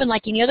hemoglobin,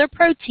 like any other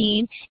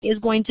protein, is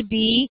going to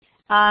be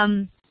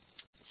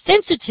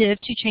sensitive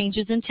to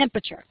changes in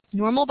temperature.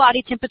 Normal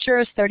body temperature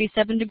is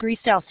 37 degrees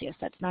Celsius.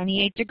 That's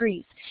 98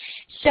 degrees.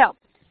 So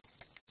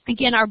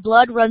again, our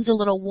blood runs a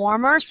little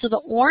warmer, so the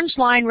orange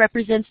line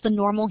represents the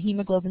normal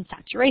hemoglobin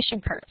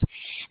saturation curve.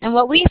 And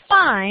what we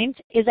find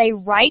is a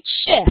right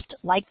shift,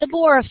 like the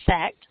Bohr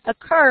effect,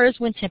 occurs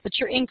when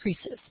temperature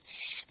increases.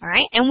 All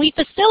right, and we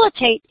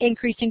facilitate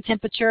increasing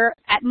temperature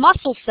at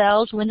muscle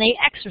cells when they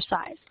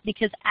exercise,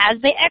 because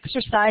as they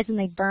exercise and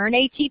they burn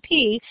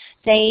ATP,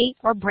 they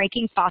are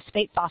breaking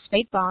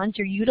phosphate-phosphate bonds.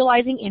 You're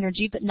utilizing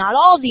energy, but not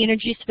all of the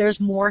energy, so there's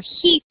more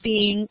heat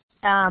being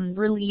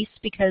released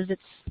because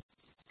it's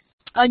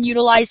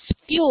unutilized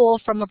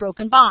fuel from a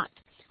broken bond,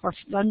 or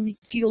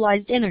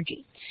unfuelized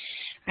energy.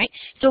 Right?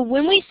 So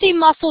when we see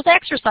muscles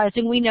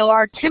exercising, we know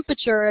our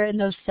temperature in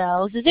those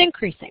cells is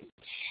increasing.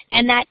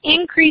 And that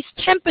increased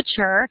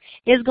temperature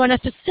is going to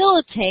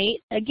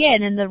facilitate,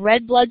 again, in the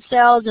red blood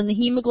cells and the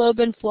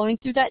hemoglobin flowing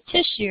through that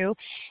tissue,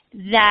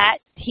 that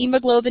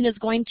hemoglobin is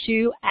going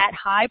to, at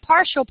high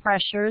partial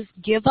pressures,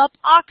 give up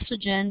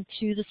oxygen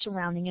to the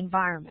surrounding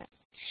environment.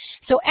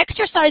 So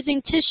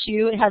exercising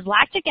tissue, it has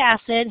lactic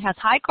acid, has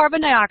high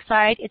carbon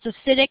dioxide, it's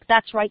acidic,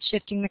 that's right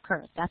shifting the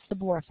curve. That's the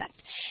Bohr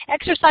effect.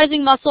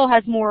 Exercising muscle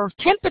has more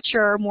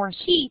temperature, more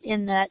heat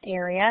in that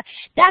area,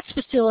 that's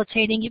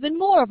facilitating even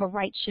more of a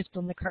right shift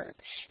on the curve.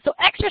 So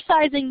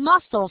exercising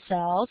muscle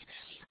cells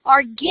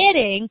are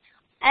getting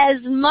as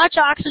much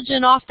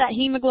oxygen off that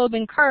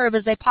hemoglobin curve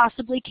as they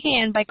possibly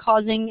can by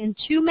causing, in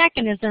two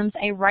mechanisms,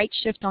 a right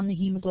shift on the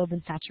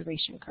hemoglobin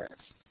saturation curve.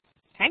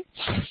 Okay?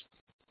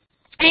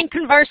 And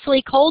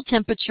conversely, cold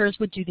temperatures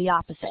would do the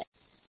opposite.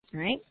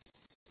 Right?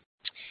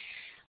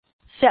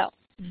 So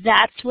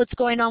that's what's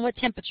going on with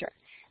temperature.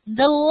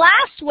 The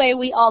last way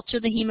we alter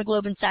the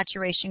hemoglobin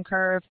saturation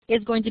curve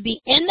is going to be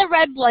in the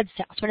red blood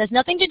cell. So it has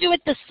nothing to do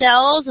with the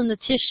cells and the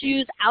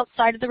tissues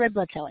outside of the red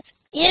blood cell. It's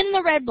in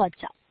the red blood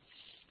cell.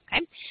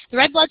 Okay? The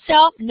red blood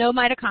cell, no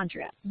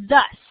mitochondria.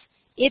 Thus,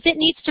 if it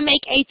needs to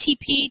make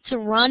ATP to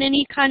run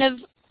any kind of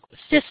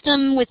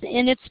system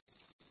within its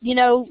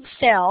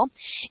cell,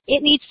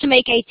 it needs to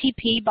make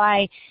ATP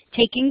by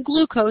taking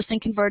glucose and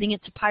converting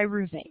it to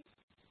pyruvate.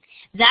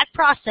 That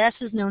process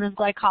is known as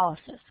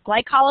glycolysis.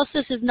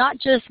 Glycolysis is not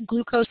just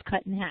glucose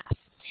cut in half.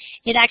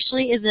 It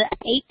actually is an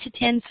 8 to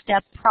 10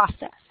 step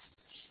process.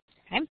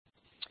 Okay?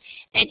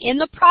 And in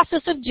the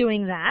process of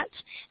doing that,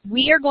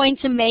 we are going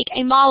to make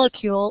a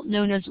molecule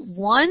known as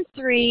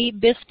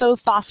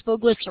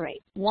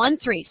 1,3-bisphosphoglycerate.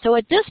 1,3. So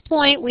at this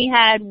point, we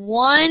had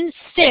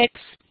 1,6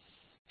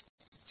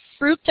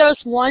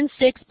 fructose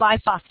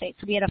 1,6-biphosphate.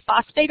 So we had a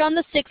phosphate on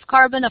the 6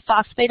 carbon, a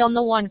phosphate on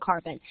the 1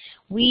 carbon.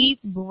 We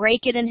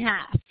break it in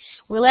half.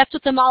 We're left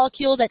with a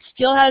molecule that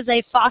still has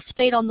a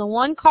phosphate on the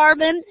 1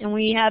 carbon, and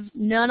we have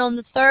none on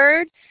the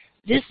 3rd.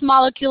 This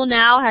molecule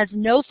now has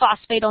no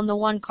phosphate on the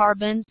 1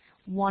 carbon,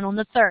 1 on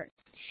the 3rd.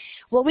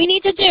 What we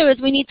need to do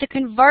is we need to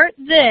convert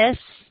this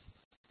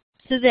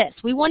to this.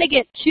 We want to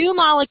get 2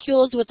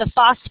 molecules with a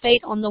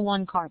phosphate on the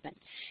 1 carbon.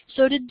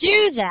 So to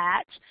do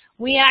that,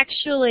 we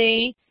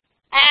actually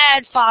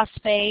add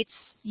phosphates,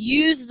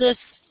 use this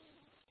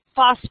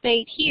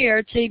phosphate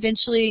here to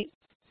eventually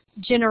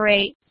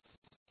generate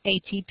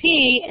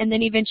ATP, and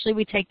then eventually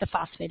we take the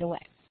phosphate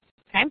away.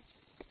 Okay?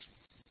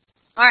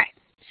 All right.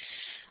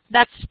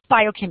 That's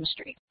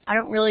biochemistry. I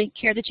don't really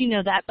care that you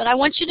know that, but I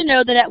want you to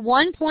know that at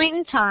one point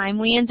in time,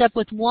 we end up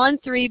with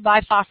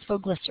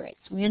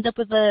 1,3-biphosphoglycerates. We end up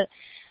with a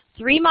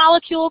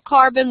 3-molecule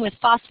carbon with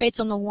phosphates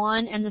on the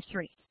 1 and the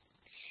 3.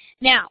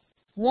 Now,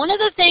 one of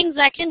the things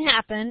that can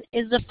happen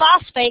is the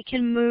phosphate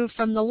can move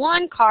from the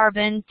 1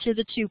 carbon to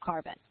the 2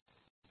 carbon.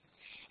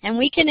 And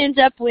we can end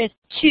up with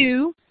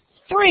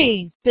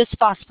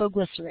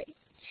 2,3-bisphosphoglycerate.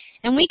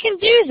 And we can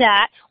do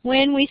that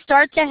when we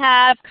start to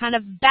have kind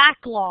of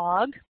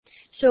backlog.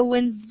 So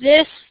when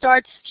this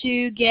starts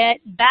to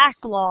get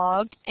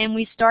backlogged and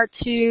we start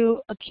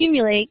to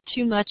accumulate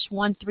too much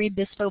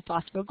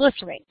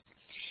 1,3-bisphosphoglycerate.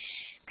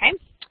 Okay?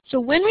 So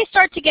when we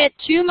start to get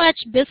too much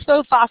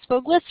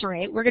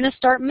bisphosphoglycerate, we're going to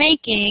start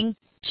making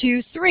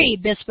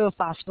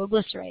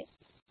 2,3-bisphosphoglycerate.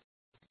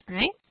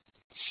 Right?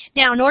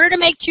 Now, in order to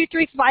make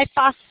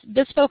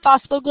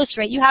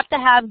 2,3-bisphosphoglycerate, you have to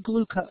have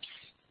glucose.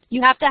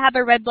 You have to have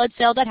a red blood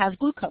cell that has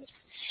glucose.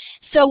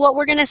 So what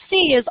we're going to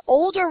see is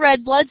older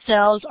red blood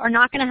cells are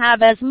not going to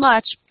have as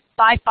much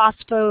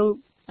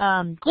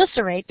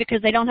biphosphoglycerate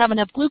because they don't have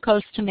enough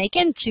glucose to make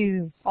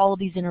into all of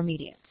these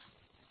intermediates.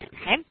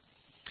 Okay?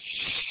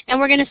 And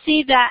we're going to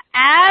see that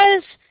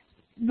as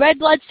red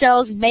blood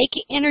cells make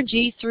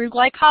energy through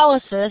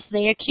glycolysis,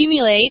 they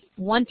accumulate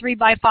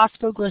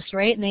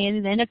 1,3-biphosphoglycerate, and they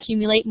then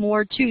accumulate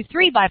more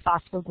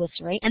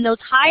 2,3-biphosphoglycerate. And those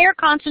higher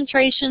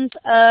concentrations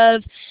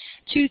of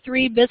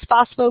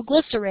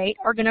 2,3-bisphosphoglycerate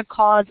are going to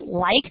cause,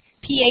 like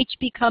pH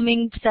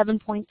becoming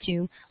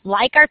 7.2,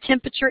 like our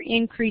temperature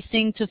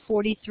increasing to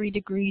 43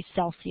 degrees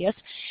Celsius,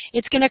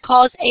 it's going to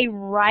cause a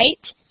right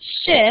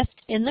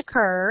shift in the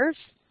curve.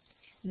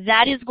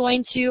 That is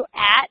going to,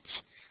 at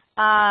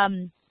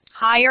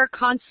higher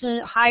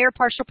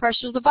partial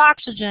pressures of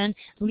oxygen,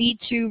 lead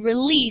to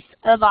release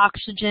of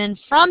oxygen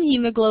from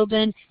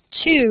hemoglobin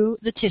to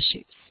the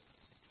tissues.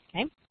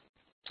 Okay?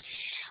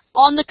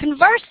 On the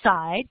converse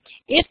side,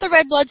 if the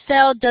red blood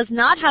cell does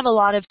not have a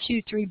lot of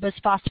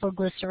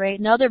 2,3-bisphosphoglycerate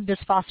and other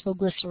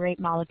bisphosphoglycerate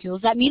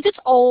molecules, that means it's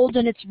old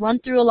and it's run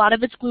through a lot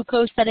of its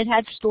glucose that it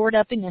had stored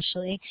up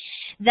initially.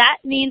 That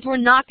means we're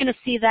not going to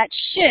see that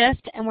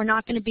shift, and we're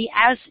not going to be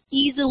as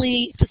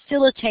easily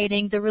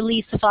facilitating the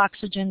release of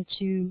oxygen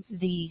to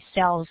the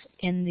cells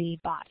in the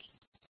body.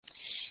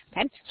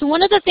 Okay? So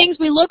one of the things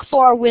we look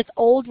for with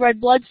old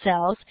red blood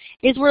cells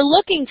is we're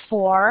looking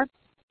for,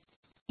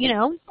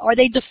 are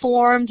they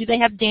deformed? Do they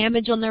have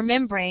damage on their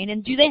membrane?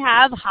 And do they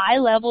have high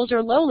levels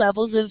or low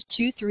levels of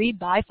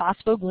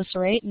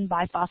 2,3-biphosphoglycerate and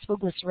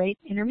biphosphoglycerate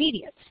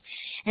intermediates?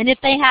 And if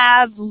they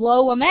have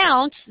low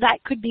amounts,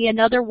 that could be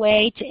another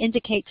way to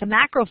indicate to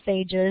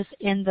macrophages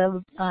in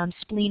the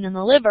spleen and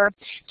the liver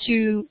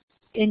to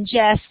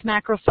ingest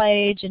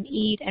macrophage and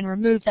eat and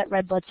remove that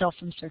red blood cell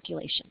from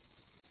circulation.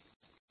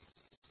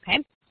 Okay?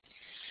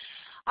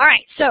 All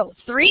right, so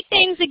 3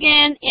 things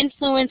again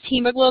influence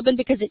hemoglobin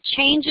because it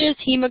changes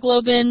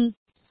hemoglobin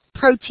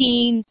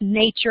protein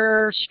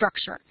nature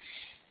structure.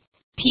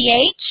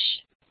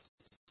 pH,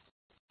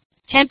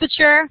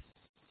 temperature,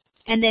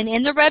 and then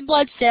in the red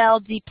blood cell,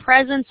 the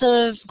presence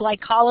of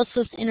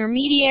glycolysis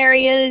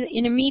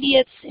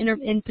intermediates,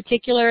 in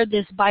particular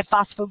this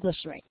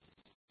biphosphoglycerate.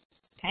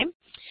 Okay?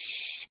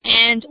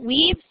 And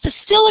we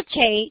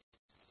facilitate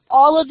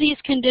all of these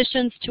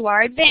conditions to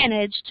our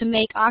advantage to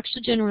make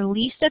oxygen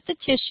released at the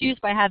tissues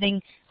by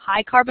having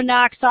high carbon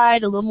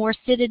dioxide, a little more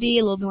acidity,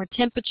 a little more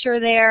temperature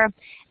there,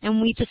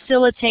 and we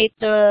facilitate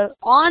the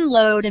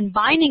onload and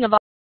binding of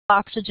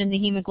oxygen to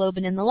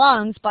hemoglobin in the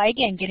lungs by,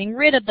 again, getting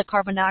rid of the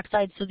carbon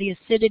dioxide so the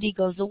acidity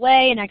goes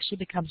away and actually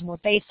becomes more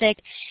basic.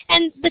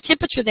 And the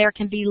temperature there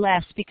can be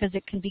less because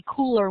it can be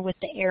cooler with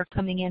the air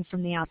coming in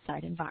from the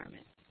outside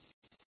environment.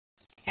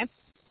 Okay.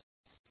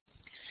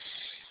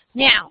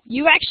 Now,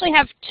 you actually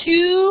have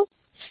two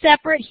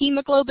separate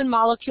hemoglobin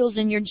molecules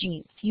in your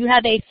genes. You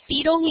have a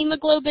fetal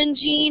hemoglobin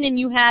gene and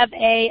you have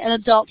an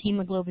adult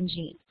hemoglobin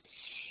gene.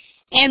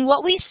 And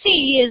what we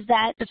see is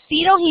that the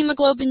fetal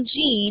hemoglobin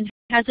gene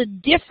has a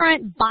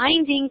different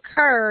binding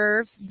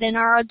curve than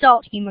our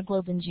adult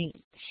hemoglobin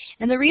gene.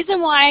 And the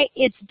reason why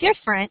it's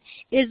different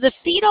is the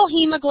fetal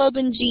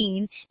hemoglobin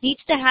gene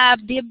needs to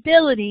have the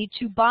ability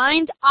to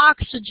bind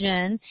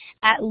oxygen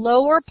at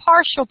lower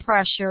partial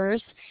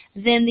pressures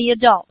than the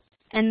adult.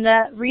 And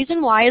the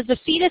reason why is the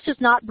fetus is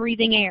not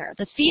breathing air.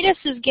 The fetus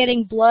is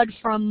getting blood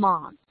from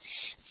mom.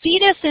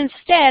 Fetus,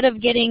 instead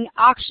of getting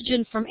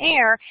oxygen from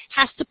air,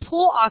 has to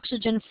pull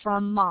oxygen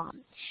from mom.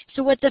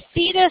 So what the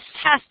fetus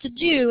has to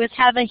do is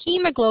have a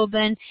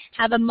hemoglobin,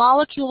 have a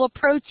molecule of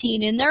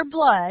protein in their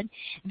blood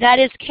that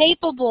is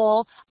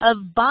capable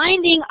of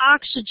binding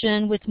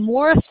oxygen with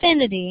more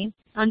affinity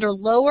under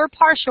lower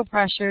partial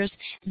pressures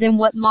than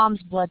what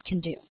mom's blood can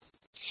do.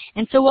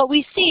 And so what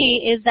we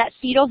see is that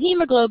fetal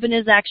hemoglobin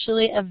is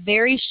actually a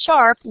very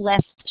sharp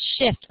left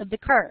shift of the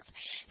curve.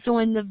 So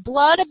when the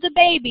blood of the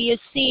baby is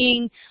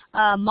seeing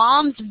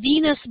mom's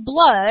venous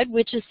blood,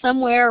 which is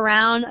somewhere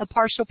around a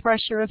partial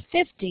pressure of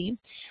 50,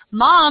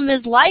 mom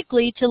is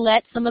likely to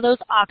let some of those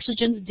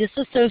oxygens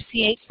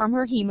disassociate from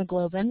her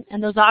hemoglobin,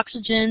 and those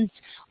oxygens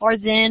are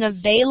then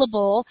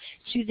available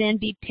to then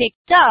be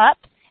picked up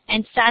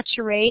and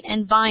saturate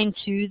and bind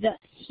to the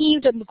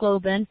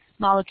hemoglobin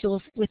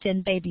molecules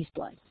within baby's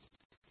blood.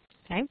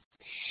 Okay?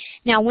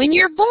 Now, when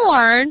you're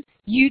born,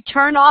 you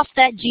turn off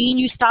that gene,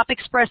 you stop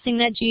expressing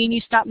that gene,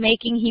 you stop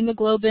making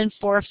hemoglobin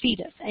for a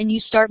fetus, and you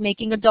start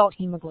making adult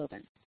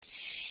hemoglobin.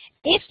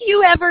 If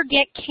you ever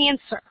get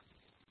cancer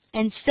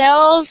and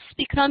cells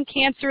become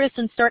cancerous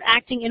and start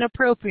acting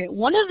inappropriate,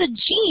 one of the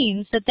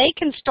genes that they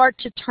can start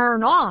to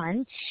turn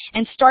on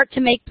and start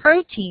to make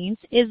proteins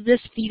is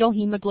this fetal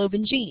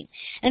hemoglobin gene.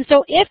 And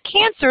so if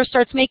cancer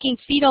starts making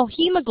fetal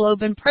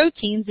hemoglobin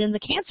proteins in the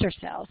cancer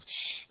cells,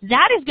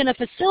 that is going to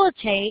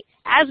facilitate,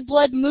 as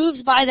blood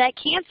moves by that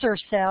cancer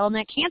cell and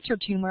that cancer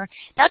tumor,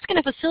 that's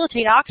going to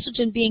facilitate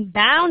oxygen being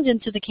bound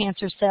into the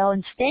cancer cell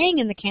and staying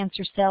in the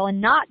cancer cell and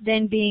not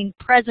then being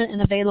present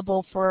and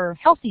available for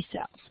healthy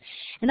cells.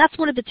 And that's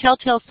one of the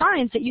telltale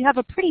signs that you have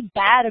a pretty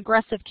bad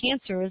aggressive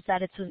cancer, is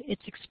that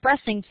it's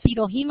expressing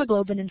fetal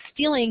hemoglobin and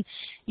stealing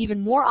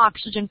even more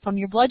oxygen from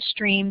your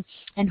bloodstream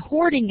and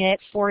hoarding it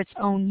for its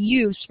own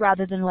use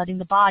rather than letting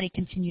the body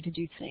continue to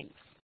do things.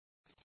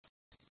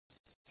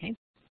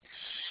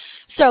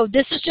 So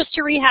this is just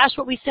to rehash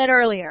what we said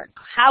earlier.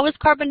 How is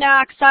carbon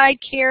dioxide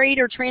carried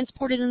or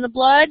transported in the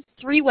blood?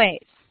 3 ways.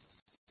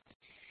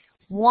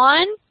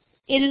 1,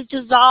 it is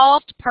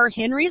dissolved per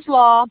Henry's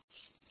law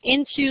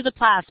into the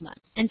plasma.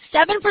 And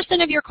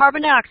 7% of your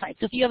carbon dioxide,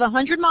 so if you have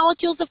 100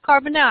 molecules of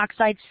carbon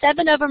dioxide,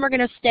 7 of them are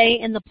going to stay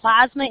in the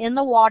plasma in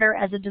the water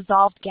as a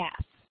dissolved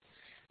gas.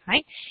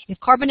 Right? If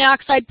carbon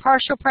dioxide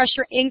partial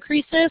pressure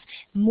increases,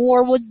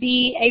 more would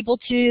be able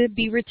to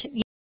be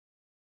retained,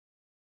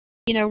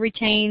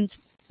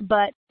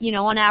 but,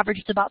 on average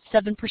it's about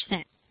 7%.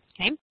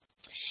 Okay?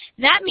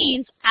 That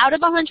means out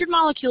of 100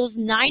 molecules,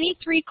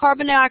 93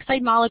 carbon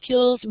dioxide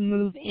molecules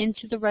move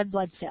into the red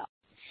blood cell.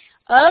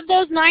 Of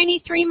those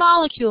 93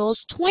 molecules,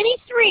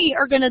 23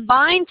 are going to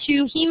bind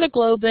to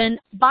hemoglobin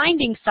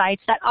binding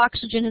sites that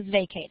oxygen has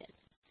vacated.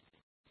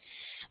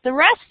 The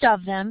rest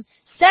of them,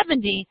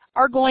 70,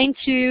 are going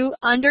to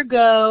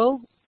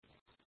undergo,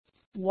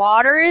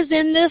 water is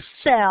in this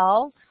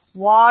cell,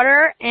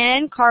 water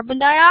and carbon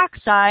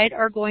dioxide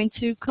are going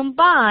to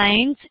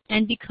combine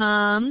and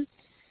become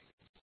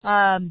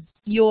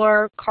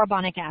your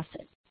carbonic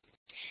acid.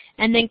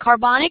 And then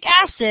carbonic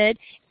acid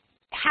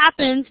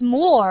happens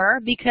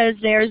more because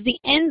there's the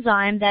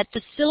enzyme that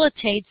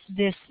facilitates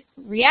this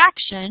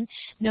reaction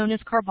known as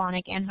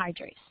carbonic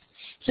anhydrase.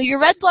 So your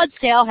red blood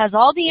cell has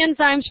all the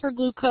enzymes for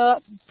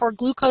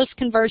glucose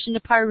conversion to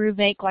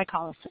pyruvate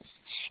glycolysis.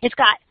 It's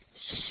got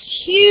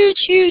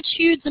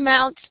huge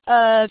amounts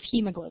of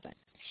hemoglobin.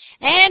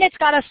 And it's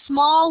got a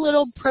small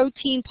little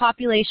protein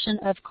population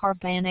of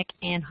carbonic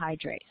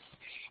anhydrase.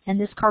 And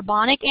this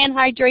carbonic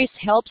anhydrase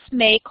helps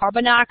make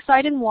carbon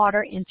dioxide and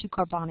water into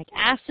carbonic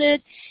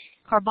acid.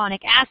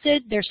 Carbonic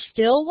acid, there's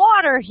still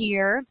water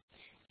here,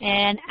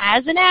 and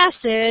as an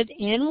acid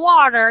in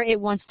water, it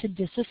wants to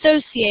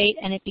disassociate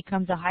and it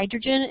becomes a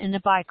hydrogen and a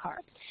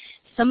bicarb.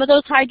 Some of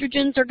those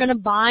hydrogens are going to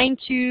bind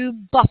to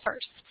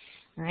buffers.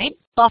 Right?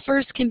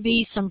 Buffers can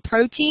be some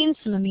proteins,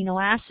 some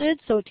amino acids,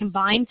 so it can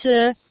bind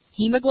to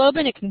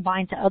hemoglobin, it can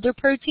bind to other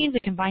proteins,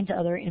 it can bind to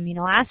other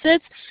amino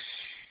acids.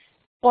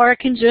 or it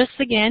can just,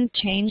 again,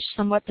 change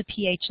somewhat the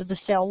pH of the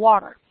cell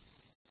water.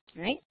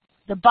 Right?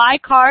 The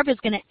bicarb is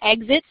going to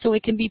exit so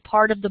it can be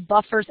part of the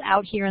buffers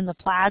out here in the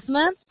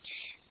plasma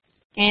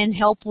and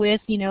help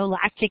with,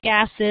 lactic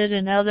acid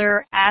and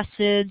other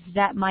acids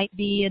that might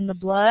be in the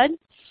blood.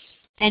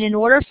 And in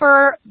order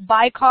for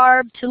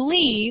bicarb to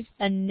leave,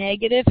 a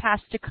negative has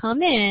to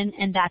come in,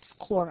 and that's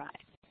chloride.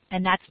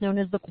 And that's known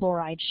as the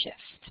chloride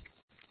shift.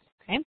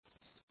 Okay?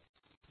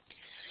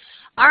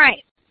 All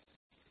right.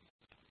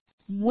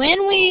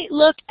 When we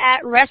look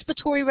at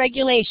respiratory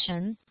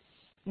regulation,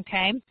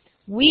 okay,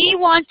 we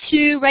want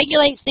to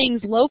regulate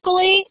things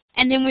locally,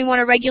 and then we want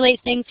to regulate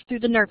things through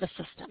the nervous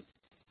system.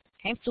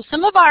 Okay, so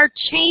some of our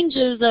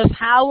changes of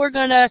how we're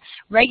going to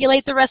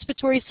regulate the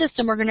respiratory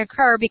system are going to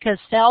occur because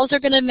cells are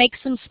going to make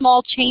some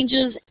small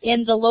changes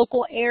in the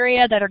local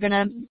area that are going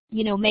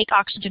to, make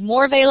oxygen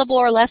more available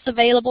or less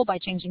available by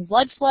changing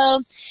blood flow.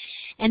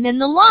 And then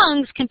the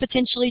lungs can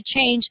potentially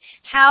change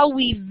how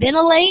we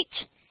ventilate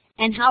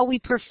and how we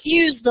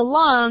perfuse the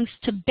lungs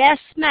to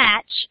best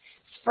match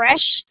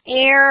fresh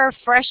air,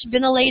 fresh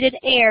ventilated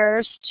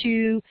airs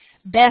to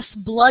best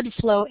blood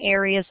flow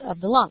areas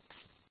of the lungs.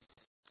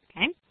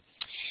 Okay?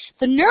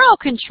 The neural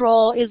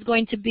control is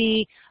going to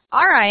be,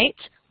 all right,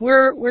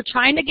 we're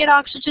trying to get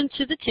oxygen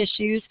to the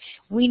tissues.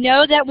 We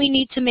know that we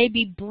need to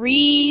maybe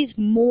breathe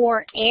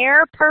more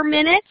air per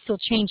minute, so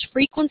change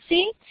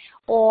frequency,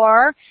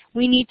 or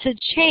we need to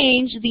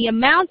change the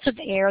amount of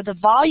air, the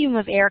volume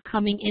of air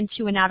coming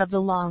into and out of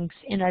the lungs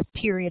in a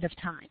period of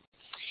time.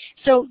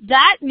 So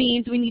that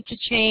means we need to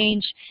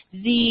change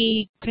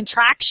the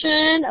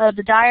contraction of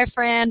the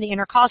diaphragm, the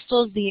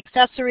intercostals, the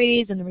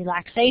accessories, and the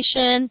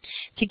relaxation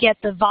to get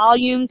the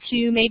volume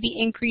to maybe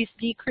increase,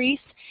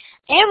 decrease.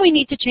 And we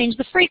need to change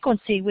the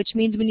frequency, which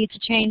means we need to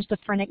change the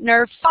phrenic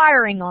nerve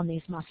firing on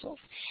these muscles.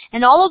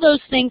 And all of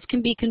those things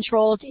can be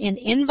controlled in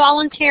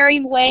involuntary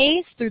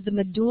ways through the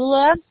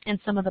medulla and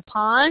some of the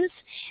pons,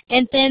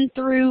 and then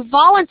through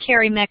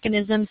voluntary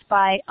mechanisms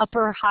by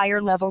upper,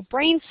 higher level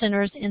brain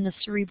centers in the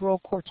cerebral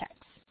cortex.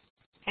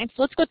 Okay,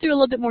 so let's go through a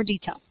little bit more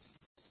detail.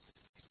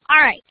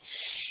 All right,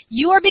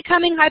 you are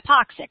becoming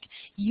hypoxic.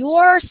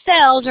 Your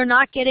cells are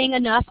not getting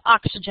enough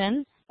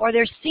oxygen, or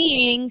they're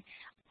seeing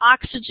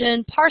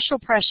oxygen partial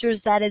pressures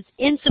that is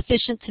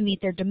insufficient to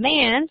meet their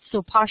demand, so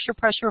partial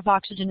pressure of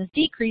oxygen is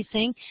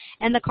decreasing,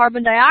 and the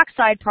carbon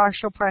dioxide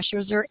partial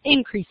pressures are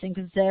increasing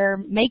because they're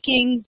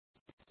making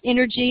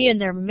energy and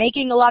they're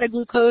making a lot of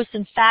glucose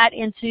and fat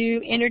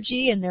into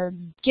energy and they're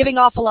giving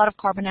off a lot of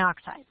carbon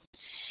dioxide.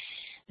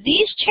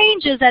 These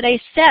changes at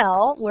a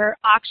cell where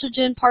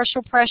oxygen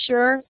partial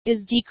pressure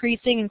is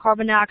decreasing and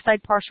carbon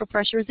dioxide partial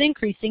pressure is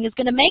increasing is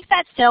going to make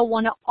that cell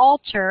want to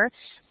alter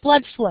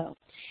blood flow.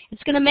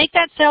 It's going to make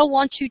that cell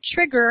want to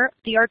trigger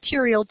the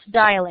arteriole to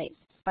dilate.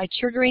 By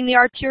triggering the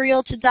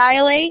arteriole to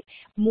dilate,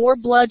 more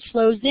blood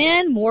flows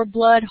in, more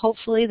blood,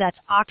 hopefully that's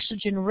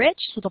oxygen rich,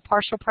 so the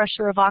partial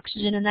pressure of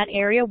oxygen in that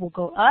area will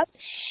go up,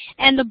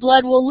 and the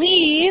blood will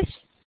leave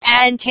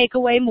and take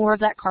away more of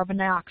that carbon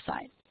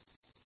dioxide.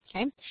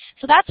 Okay,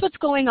 so that's what's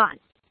going on.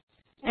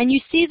 And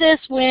you see this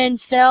when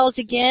cells,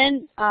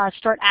 again,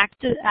 start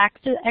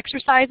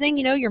exercising,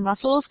 your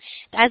muscles.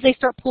 As they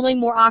start pulling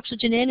more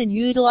oxygen in and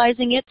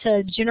utilizing it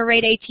to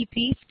generate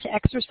ATP to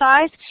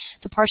exercise,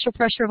 the partial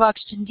pressure of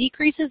oxygen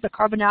decreases, the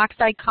carbon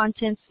dioxide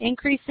content's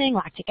increasing,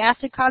 lactic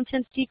acid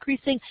content's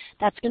decreasing.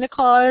 That's going to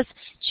cause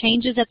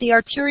changes at the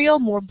arteriole.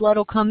 More blood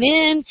will come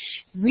in,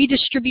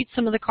 redistribute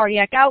some of the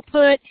cardiac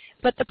output,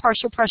 but the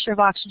partial pressure of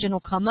oxygen will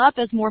come up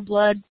as more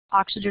blood,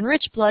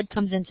 oxygen-rich blood,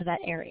 comes into that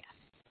area.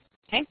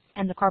 Okay?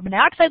 And the carbon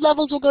dioxide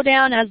levels will go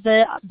down as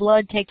the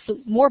blood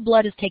more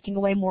blood is taking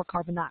away more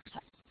carbon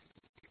dioxide.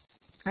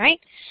 All right?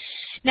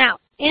 Now,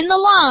 in the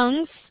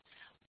lungs,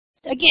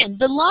 again,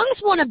 the lungs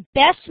want to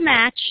best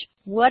match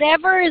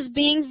whatever is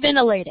being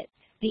ventilated.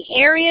 The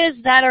areas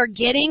that are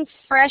getting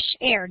fresh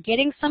air,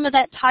 getting some of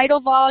that tidal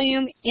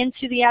volume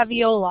into the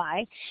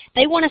alveoli,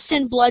 they want to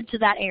send blood to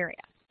that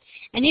area.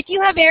 And if you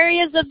have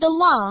areas of the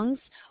lungs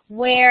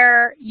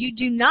where you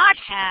do not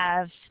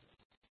have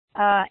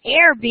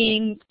air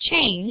being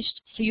changed,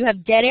 so you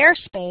have dead air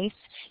space,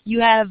 you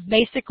have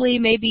basically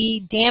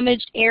maybe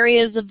damaged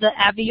areas of the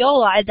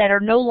alveoli that are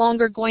no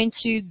longer going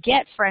to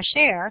get fresh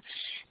air,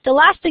 the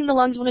last thing the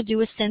lungs want to do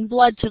is send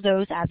blood to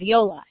those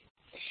alveoli.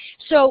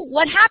 So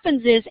what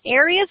happens is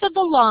areas of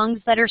the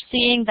lungs that are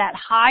seeing that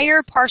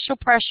higher partial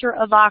pressure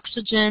of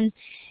oxygen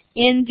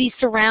in the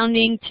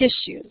surrounding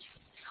tissues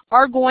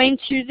are going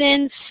to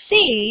then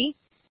see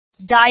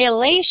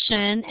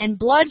dilation and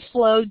blood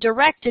flow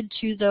directed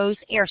to those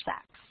air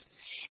sacs.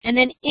 And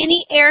then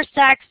any air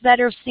sacs that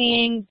are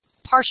seeing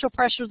partial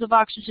pressures of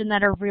oxygen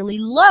that are really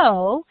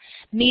low,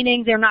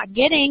 meaning they're not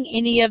getting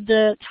any of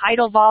the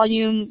tidal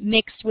volume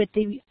mixed with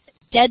the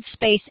dead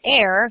space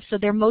air, so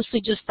they're mostly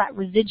just that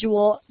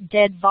residual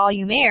dead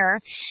volume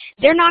air,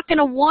 they're not going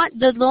to want,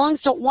 the lungs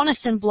don't want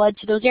to send blood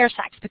to those air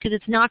sacs because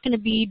it's not going to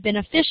be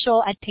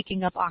beneficial at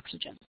picking up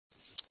oxygen.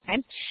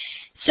 Okay?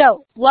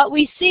 So what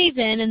we see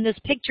then, and this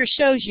picture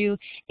shows you,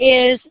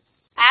 is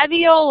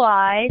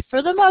alveoli,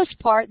 for the most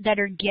part, that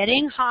are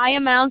getting high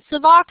amounts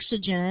of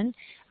oxygen,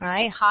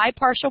 right, high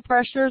partial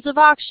pressures of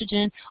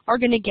oxygen, are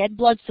going to get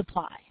blood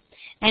supply.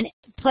 And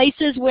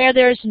places where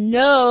there's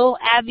no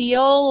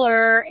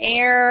alveolar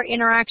air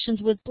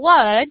interactions with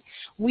blood,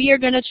 we are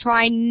going to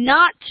try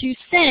not to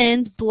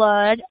send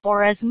blood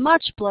or as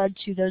much blood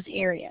to those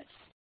areas.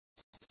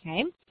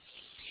 Okay?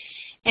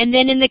 And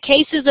then in the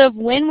cases of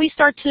when we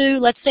start to,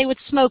 let's say with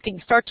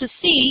smoking, start to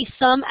see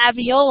some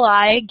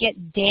alveoli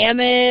get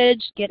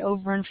damaged, get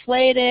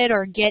overinflated,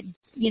 or get,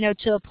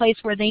 to a place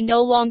where they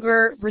no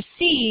longer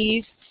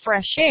receive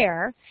fresh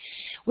air,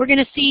 we're going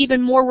to see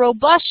even more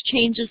robust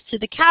changes to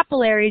the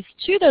capillaries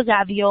to those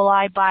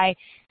alveoli by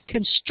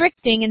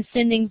constricting and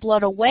sending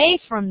blood away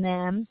from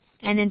them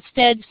and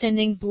instead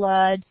sending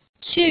blood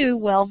to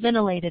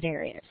well-ventilated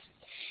areas.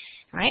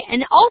 Right?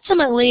 And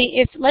ultimately,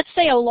 if, let's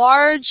say, a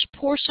large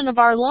portion of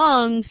our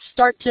lungs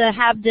start to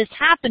have this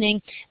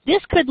happening,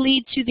 this could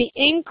lead to the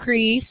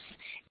increase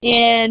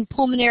in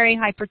pulmonary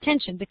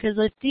hypertension, because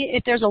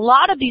if there's a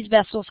lot of these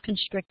vessels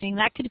constricting,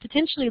 that could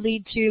potentially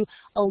lead to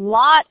a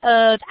lot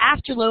of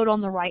afterload on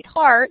the right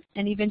heart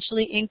and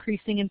eventually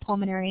increasing in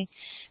pulmonary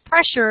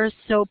pressures,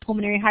 so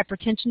pulmonary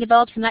hypertension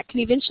develops, and that can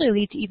eventually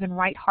lead to even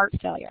right heart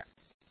failure.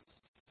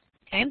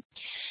 Okay?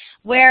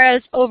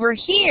 Whereas over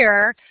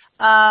here,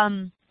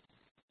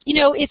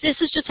 if this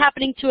is just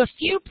happening to a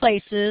few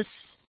places,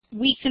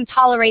 we can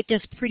tolerate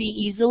this pretty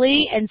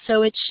easily, and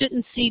so it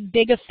shouldn't see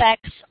big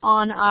effects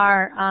on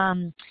our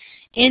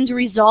end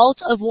result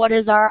of what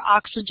is our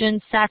oxygen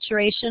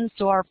saturation,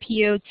 so our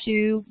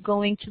PO2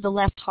 going to the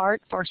left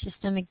heart for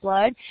systemic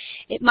blood.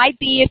 It might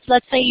be if,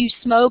 let's say, you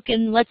smoke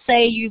and let's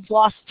say you've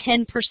lost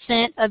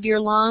 10% of your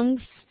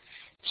lungs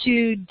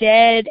to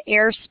dead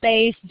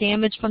airspace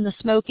damage from the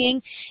smoking.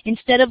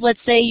 Instead of,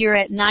 let's say, you're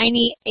at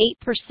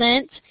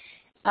 98%,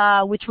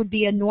 which would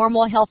be a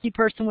normal healthy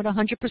person with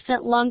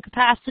 100% lung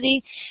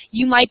capacity,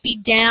 you might be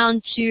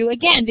down to,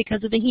 again,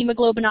 because of the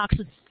hemoglobin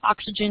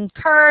oxygen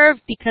curve,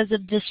 because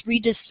of this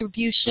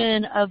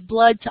redistribution of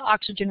blood to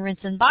oxygen-rich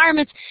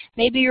environments,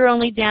 maybe you're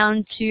only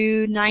down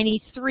to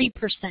 93%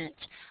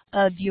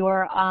 of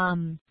your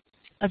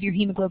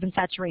hemoglobin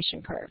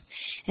saturation curve.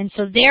 And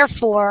so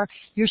therefore,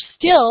 you're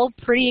still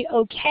pretty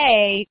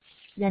okay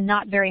and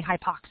not very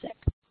hypoxic.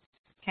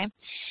 Okay?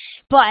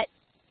 But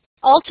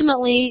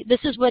ultimately, this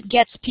is what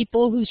gets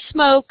people who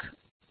smoke,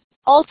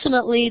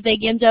 ultimately they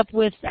end up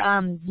with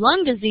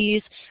lung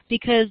disease,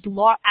 because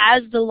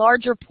as the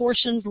larger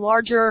portions,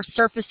 larger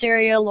surface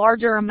area,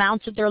 larger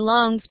amounts of their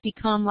lungs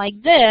become like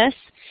this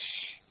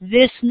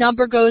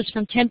number goes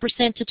from 10%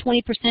 to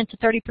 20% to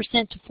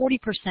 30% to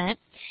 40%.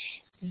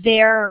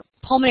 Their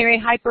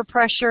pulmonary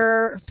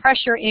pressure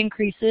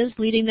increases,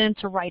 leading them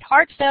to right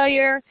heart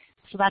failure,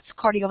 so that's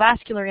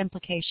cardiovascular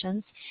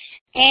implications.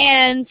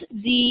 And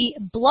the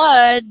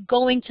blood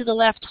going to the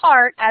left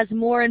heart, as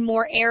more and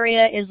more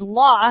area is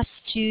lost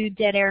to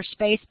dead air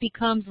space,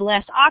 becomes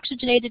less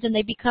oxygenated and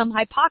they become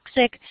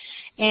hypoxic,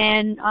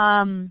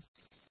 and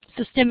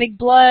systemic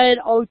blood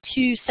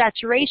O2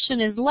 saturation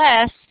is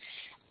less,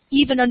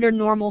 even under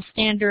normal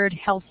standard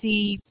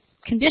healthy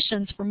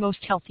conditions for most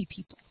healthy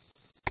people.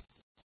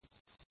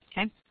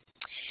 Okay?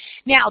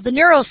 Now, the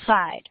neuro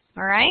side,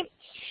 all right?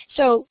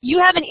 So you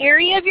have an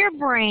area of your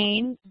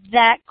brain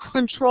that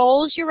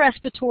controls your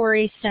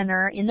respiratory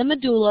center in the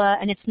medulla,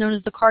 and it's known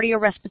as the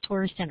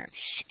cardiorespiratory center.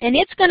 And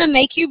it's going to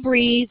make you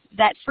breathe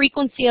that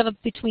frequency of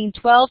between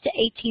 12 to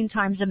 18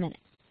 times a minute.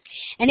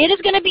 And it is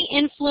going to be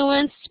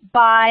influenced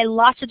by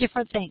lots of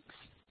different things.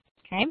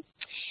 Okay?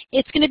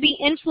 It's going to be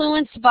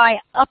influenced by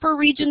upper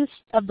regions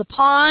of the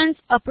pons,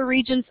 upper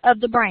regions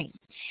of the brain.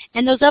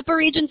 And those upper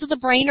regions of the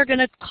brain are going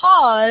to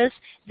cause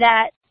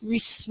that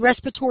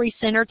respiratory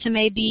center to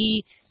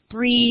maybe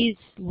breathe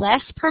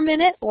less per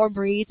minute or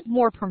breathe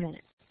more per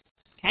minute.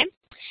 Okay?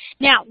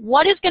 Now,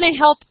 what is going to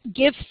help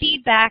give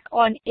feedback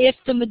on if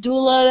the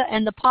medulla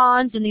and the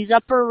pons and these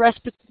upper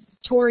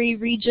respiratory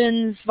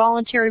regions,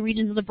 voluntary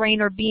regions of the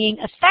brain are being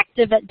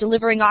effective at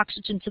delivering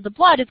oxygen to the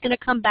blood is going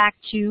to come back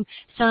to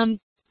some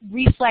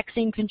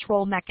reflexing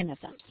control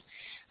mechanisms.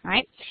 All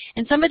right?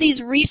 And some of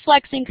these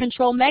reflexing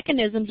control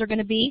mechanisms are going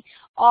to be,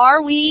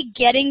 are we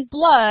getting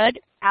blood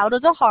out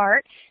of the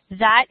heart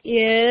that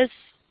is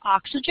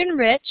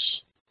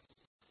oxygen-rich,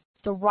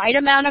 the right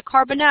amount of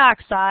carbon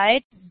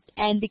dioxide,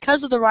 and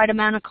because of the right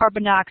amount of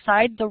carbon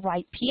dioxide, the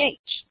right pH.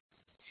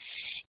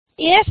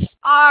 If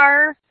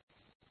our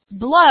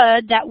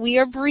blood that we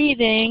are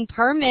breathing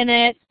per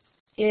minute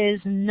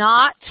is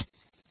not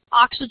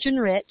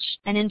oxygen-rich,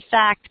 and in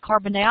fact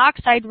carbon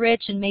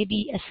dioxide-rich and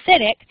maybe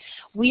acidic,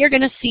 we are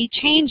going to see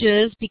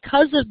changes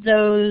because of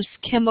those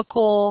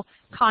chemical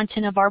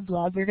content of our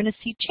blood. We're going to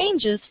see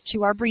changes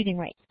to our breathing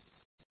rate.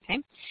 Okay?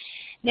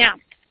 Now,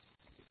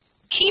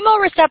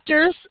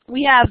 chemoreceptors,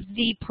 we have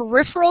the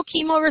peripheral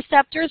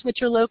chemoreceptors,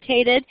 which are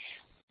located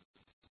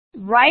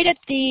right at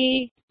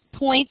the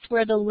points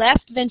where the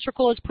left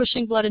ventricle is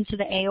pushing blood into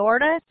the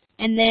aorta,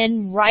 and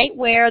then right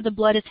where the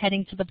blood is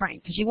heading to the brain,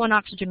 because you want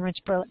oxygen-rich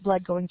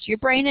blood going to your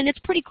brain, and it's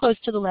pretty close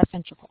to the left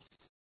ventricle.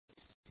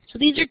 So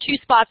these are two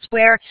spots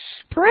where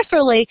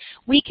peripherally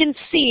we can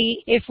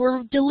see if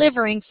we're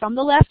delivering from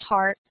the left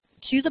heart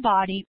to the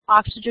body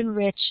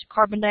oxygen-rich,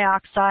 carbon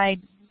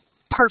dioxide,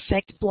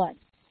 perfect blood,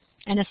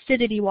 and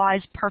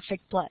acidity-wise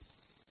perfect blood.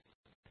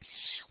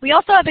 We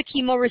also have a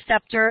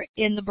chemoreceptor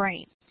in the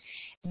brain,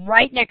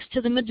 right next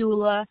to the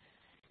medulla,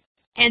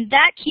 and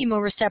that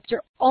chemoreceptor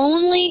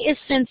only is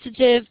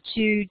sensitive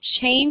to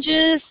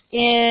changes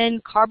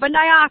in carbon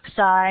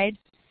dioxide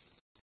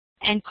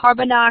and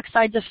carbon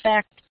dioxide's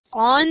effect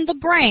on the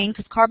brain,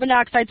 because carbon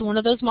dioxide is one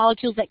of those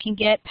molecules that can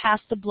get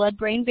past the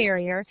blood-brain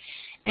barrier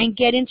and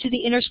get into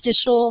the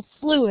interstitial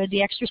fluid,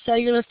 the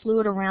extracellular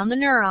fluid around the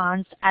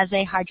neurons, as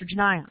a hydrogen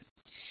ion.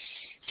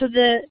 So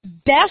the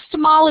best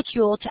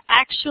molecule to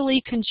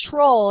actually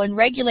control and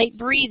regulate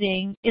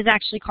breathing is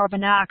actually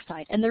carbon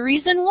dioxide. And the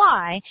reason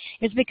why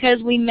is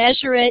because we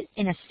measure it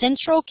in a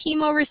central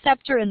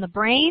chemoreceptor in the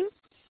brain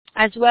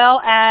as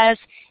well as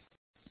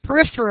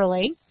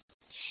peripherally.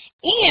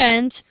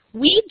 And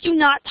we do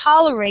not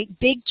tolerate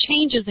big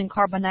changes in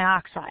carbon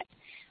dioxide,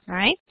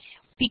 right?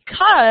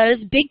 Because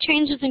big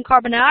changes in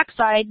carbon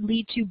dioxide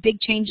lead to big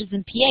changes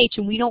in pH,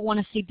 and we don't want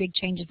to see big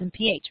changes in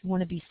pH. We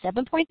want to be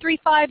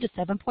 7.35 to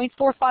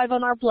 7.45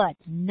 on our blood.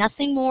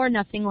 Nothing more,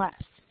 nothing less.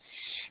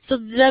 So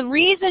the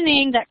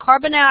reasoning that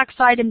carbon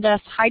dioxide and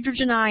thus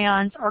hydrogen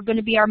ions are going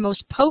to be our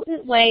most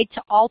potent way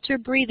to alter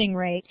breathing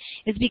rate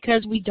is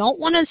because we don't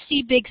want to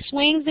see big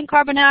swings in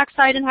carbon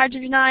dioxide and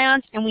hydrogen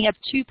ions, and we have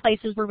two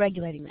places we're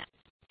regulating that.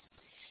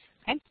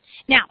 Okay?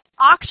 Now,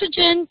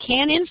 oxygen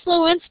can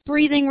influence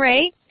breathing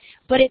rate,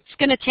 but it's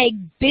going to take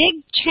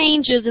big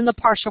changes in the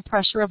partial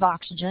pressure of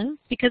oxygen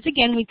because,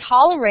 again, we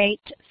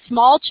tolerate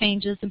small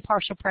changes in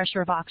partial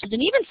pressure of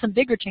oxygen, even some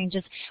bigger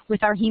changes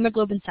with our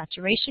hemoglobin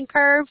saturation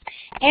curve,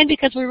 and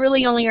because we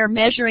really only are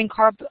measuring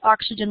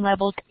oxygen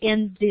levels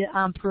in the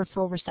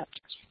peripheral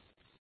receptors.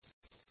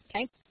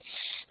 Okay?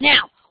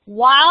 Now,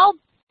 while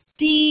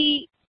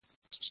the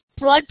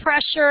blood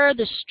pressure,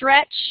 the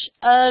stretch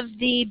of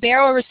the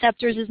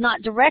baroreceptors is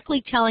not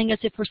directly telling us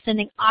if we're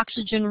sending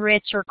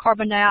oxygen-rich or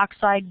carbon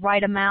dioxide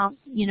right amount,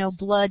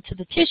 blood to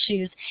the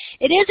tissues,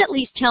 it is at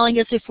least telling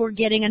us if we're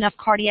getting enough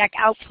cardiac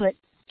output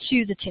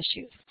to the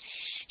tissues.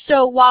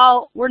 So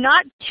while we're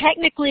not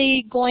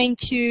technically going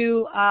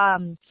to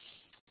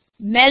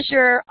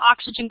measure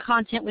oxygen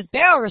content with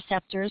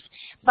baroreceptors,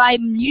 by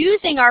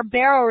using our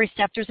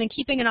baroreceptors and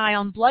keeping an eye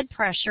on blood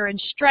pressure and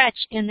stretch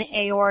in the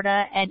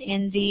aorta and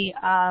in the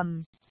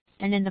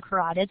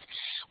carotids,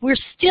 we're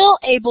still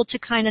able to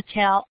kind of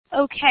tell,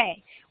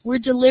 okay, we're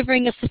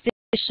delivering a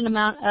sufficient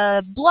amount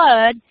of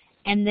blood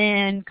and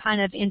then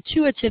kind of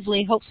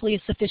intuitively, hopefully,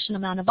 a sufficient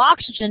amount of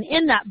oxygen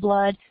in that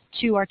blood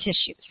to our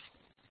tissues,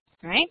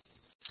 right?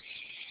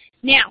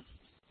 Now,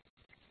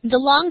 the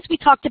lungs, we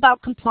talked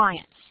about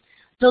compliance.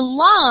 The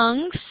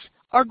lungs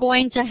are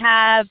going to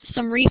have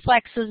some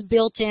reflexes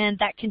built in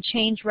that can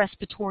change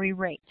respiratory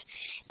rate.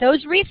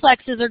 Those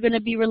reflexes are going to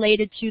be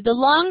related to the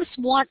lungs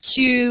want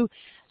to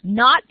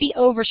not be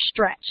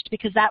overstretched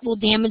because that will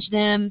damage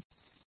them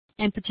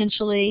and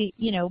potentially,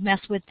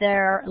 mess with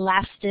their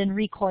elastin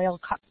recoil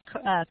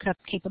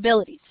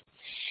capabilities.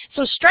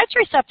 So stretch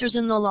receptors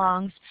in the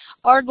lungs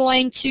are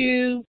going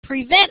to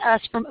prevent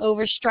us from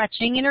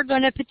overstretching and are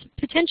going to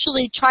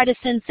potentially try to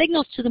send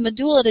signals to the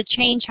medulla to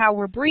change how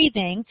we're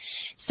breathing.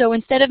 So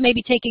instead of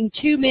maybe taking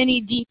too many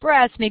deep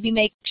breaths, maybe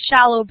make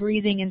shallow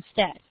breathing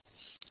instead,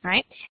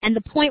 right? And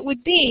the point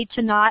would be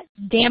to not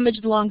damage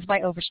the lungs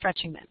by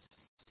overstretching them.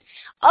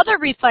 Other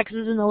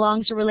reflexes in the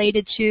lungs are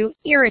related to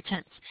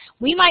irritants.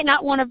 We might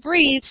not want to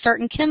breathe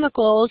certain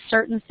chemicals,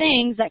 certain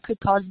things that could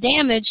cause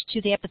damage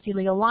to the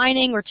epithelial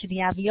lining or to the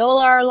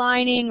alveolar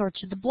lining or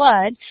to the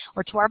blood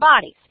or to our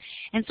bodies.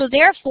 And so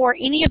therefore,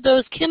 any of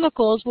those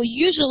chemicals will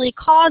usually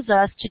cause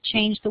us to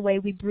change the way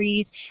we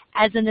breathe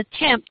as an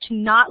attempt to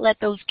not let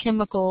those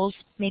chemicals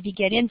maybe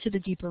get into the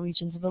deeper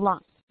regions of the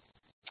lung.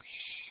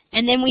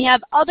 And then we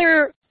have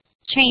other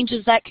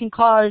changes that can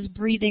cause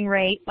breathing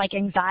rate, like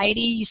anxiety.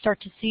 You start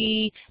to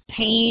see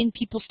pain.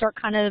 People start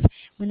kind of,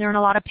 when they're in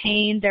a lot of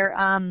pain,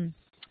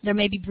 they're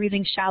maybe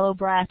breathing shallow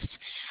breaths,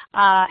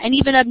 and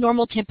even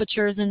abnormal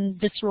temperatures and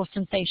visceral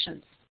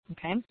sensations.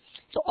 Okay,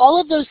 so all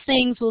of those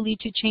things will lead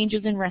to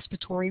changes in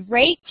respiratory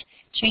rate,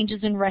 changes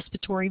in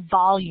respiratory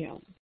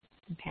volume.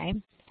 Okay,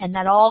 and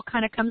that all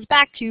kind of comes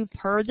back to,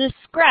 per this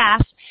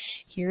graph,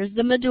 here's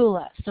the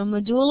medulla. So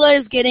medulla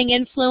is getting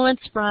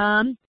influence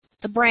from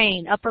the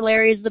brain, upper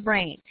areas of the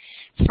brain,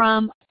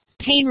 from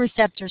pain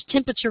receptors,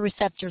 temperature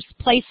receptors,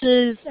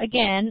 places,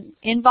 again,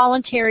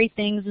 involuntary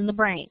things in the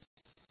brain.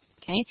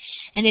 Okay?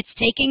 And it's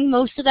taking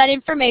most of that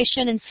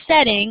information and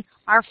setting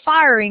our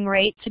firing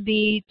rate to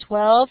be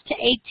 12 to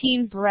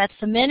 18 breaths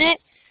a minute,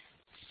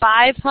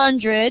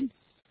 500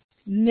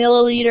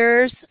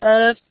 milliliters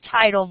of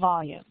tidal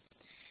volume.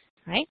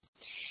 Right?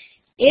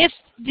 If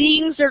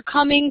things are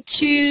coming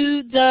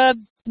to the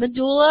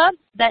medulla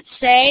that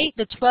say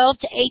the 12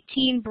 to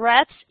 18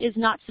 breaths is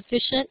not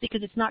sufficient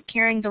because it's not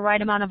carrying the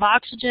right amount of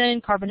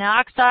oxygen, carbon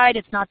dioxide,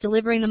 it's not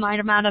delivering the right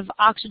amount of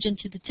oxygen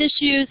to the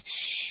tissues,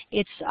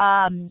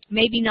 it's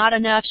maybe not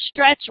enough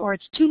stretch or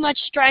it's too much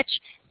stretch,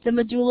 the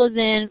medulla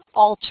then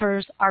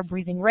alters our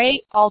breathing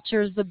rate,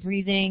 alters the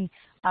breathing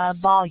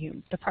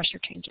volume, the pressure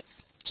changes,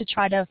 to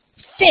try to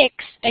fix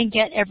and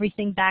get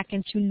everything back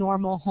into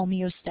normal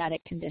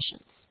homeostatic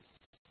conditions.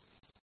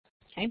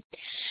 Okay,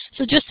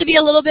 so just to be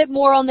a little bit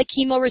more on the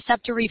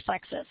chemoreceptor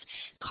reflexes.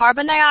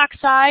 Carbon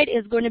dioxide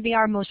is going to be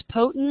our most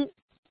potent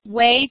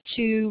way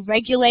to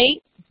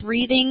regulate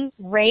breathing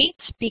rate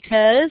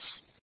because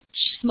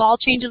small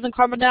changes in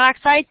carbon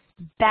dioxide,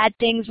 bad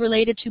things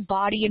related to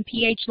body and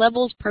pH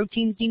levels,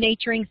 proteins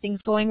denaturing,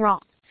 things going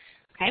wrong.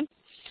 Okay,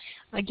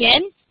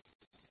 again,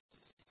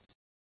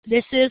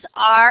 this is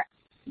our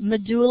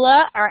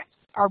medulla,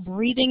 our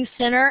breathing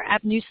center,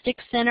 apneustic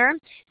center.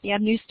 The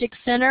apneustic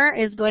center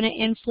is going to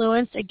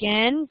influence,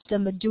 again, the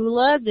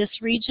medulla, this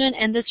region,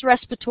 and this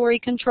respiratory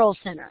control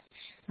center.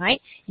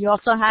 Right? You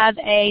also have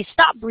a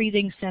stop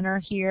breathing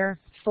center here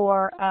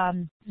for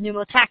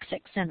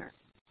pneumotaxic center.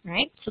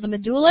 Right? So the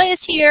medulla is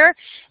here.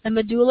 The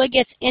medulla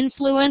gets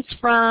influence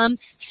from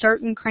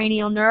certain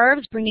cranial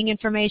nerves, bringing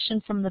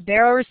information from the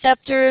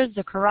baroreceptors,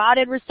 the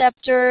carotid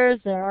receptors,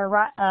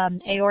 the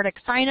aortic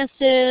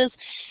sinuses,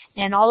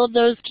 and all of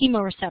those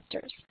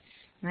chemoreceptors.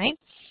 Right?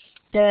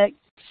 The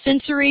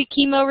sensory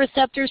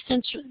chemoreceptors,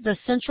 the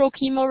central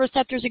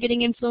chemoreceptors are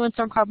getting influence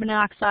on carbon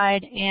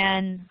dioxide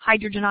and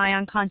hydrogen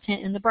ion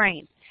content in the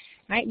brain.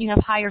 Right? And you have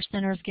higher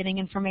centers getting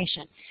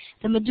information.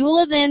 The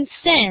medulla then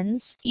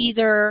sends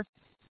either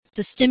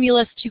the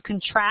stimulus to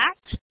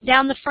contract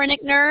down the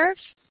phrenic nerve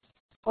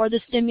or the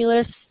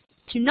stimulus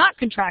to not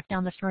contract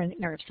down the phrenic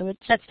nerve. So it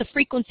sets the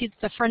frequency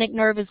that the phrenic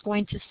nerve is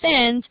going to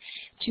send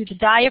to the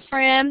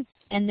diaphragm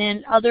and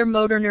then other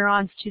motor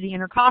neurons to the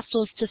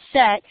intercostals to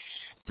set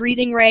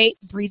breathing rate,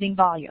 breathing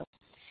volume.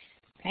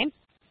 Okay?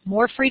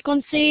 More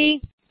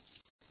frequency,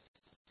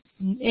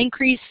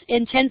 increase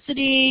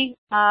intensity,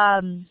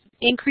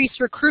 increase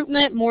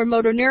recruitment, more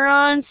motor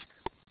neurons,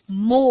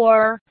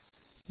 more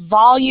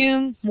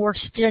volume, more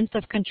strength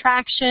of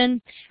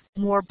contraction,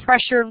 more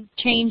pressure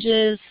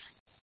changes,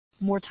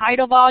 more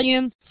tidal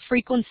volume,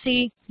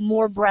 frequency,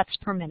 more breaths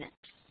per minute.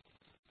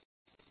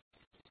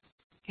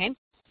 Okay?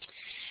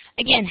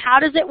 Again, how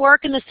does it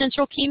work in the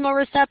central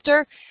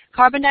chemoreceptor?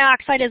 Carbon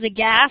dioxide as a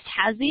gas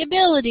has the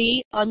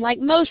ability, unlike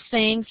most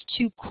things,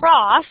 to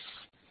cross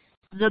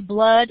the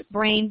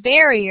blood-brain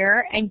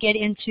barrier and get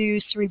into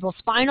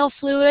cerebrospinal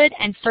fluid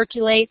and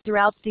circulate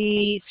throughout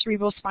the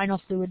cerebrospinal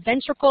fluid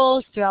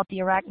ventricles, throughout the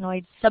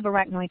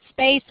subarachnoid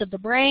space of the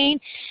brain,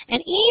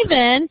 and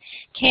even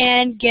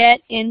can get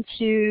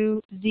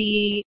into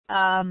the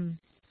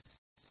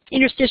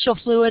interstitial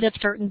fluid of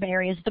certain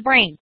areas of the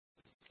brain.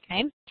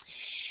 Okay?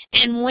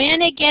 And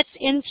when it gets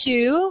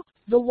into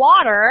the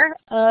water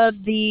of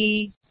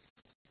the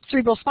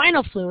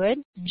cerebrospinal fluid,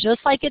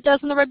 just like it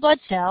does in the red blood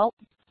cell,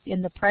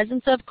 in the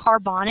presence of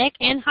carbonic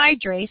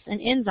anhydrase,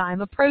 an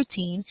enzyme, a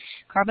protein,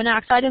 carbon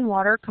dioxide and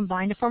water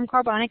combine to form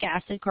carbonic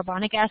acid.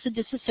 Carbonic acid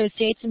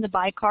dissociates into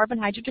bicarb and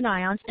hydrogen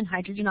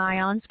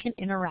ions can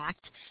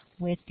interact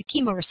with the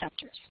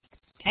chemoreceptors.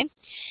 Okay?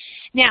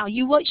 Now,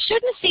 you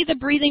shouldn't see the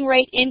breathing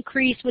rate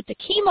increase with the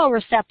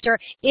chemoreceptor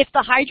if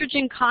the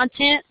hydrogen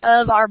content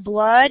of our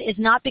blood is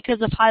not because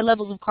of high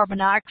levels of carbon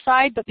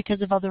dioxide, but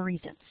because of other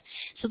reasons.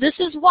 So this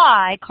is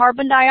why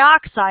carbon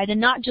dioxide, and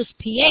not just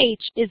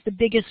pH, is the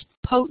biggest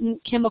potent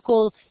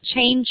chemical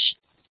change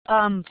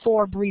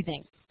for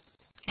breathing.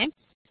 Okay?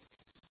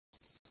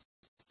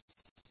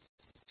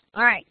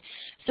 All right.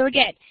 So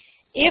again,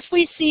 if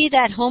we see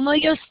that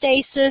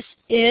homeostasis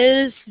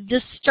is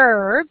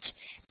disturbed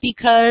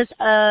because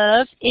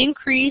of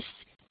increased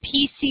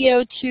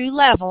PCO2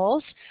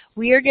 levels,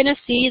 we are going to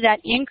see that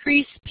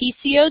increased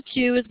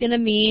PCO2 is going to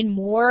mean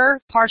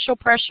more partial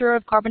pressure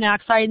of carbon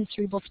dioxide in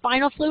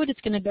cerebrospinal fluid. It's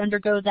going to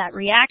undergo that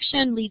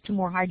reaction, lead to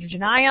more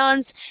hydrogen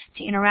ions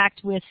to interact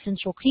with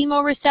central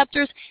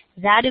chemoreceptors.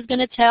 That is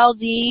going to tell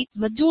the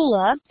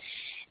medulla,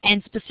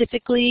 and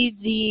specifically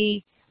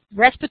the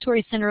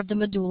respiratory center of the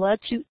medulla,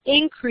 to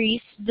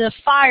increase the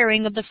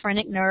firing of the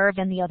phrenic nerve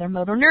and the other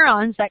motor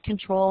neurons that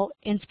control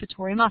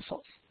inspiratory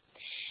muscles.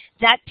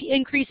 That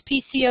increased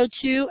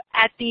PCO2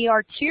 at the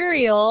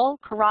arterial,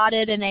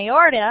 carotid, and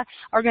aorta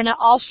are going to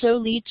also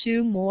lead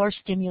to more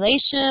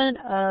stimulation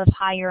of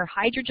higher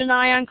hydrogen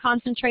ion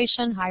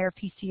concentration, higher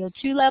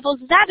PCO2 levels.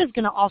 That is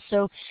going to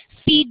also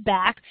feed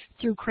back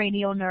through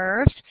cranial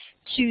nerves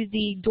to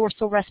the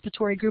dorsal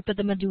respiratory group of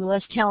the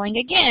medulla, telling,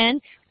 again,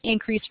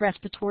 increased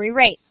respiratory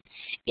rate.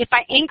 If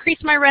I increase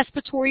my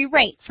respiratory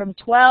rate from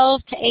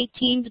 12 to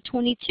 18 to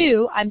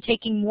 22, I'm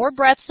taking more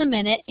breaths a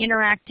minute,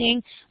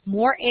 interacting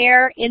more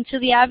air into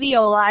the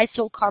alveoli,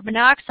 so carbon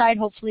dioxide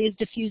hopefully is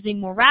diffusing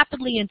more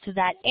rapidly into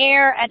that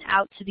air and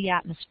out to the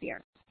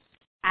atmosphere.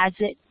 As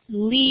it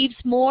leaves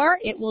more,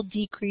 it will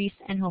decrease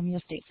and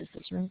homeostasis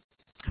is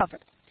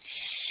recovered.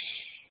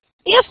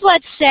 if,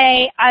 let's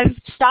say, I've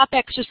stopped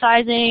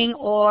exercising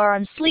or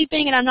I'm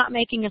sleeping and I'm not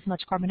making as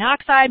much carbon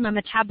dioxide, my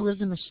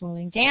metabolism is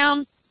slowing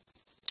down,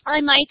 I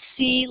might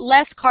see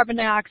less carbon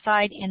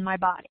dioxide in my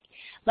body.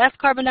 Less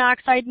carbon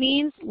dioxide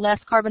means less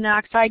carbon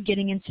dioxide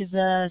getting into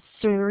the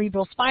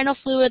cerebral spinal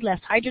fluid, less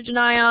hydrogen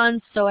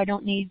ions, so I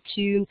don't need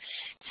to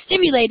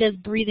stimulate as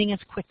breathing as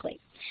quickly.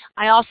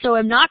 I also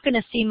am not going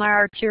to see my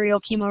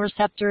arterial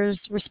chemoreceptors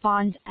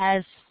respond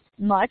as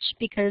much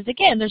because,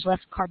 again, there's less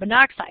carbon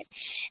dioxide.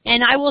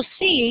 And I will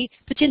see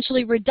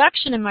potentially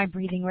reduction in my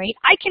breathing rate.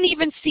 I can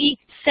even see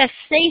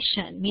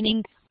cessation,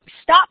 meaning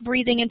stop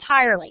breathing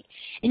entirely.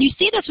 And you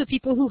see this with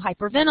people who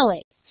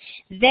hyperventilate.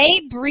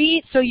 They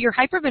breathe, so you're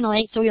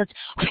hyperventilate, so you're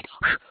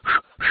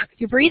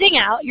breathing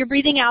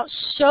out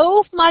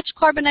so much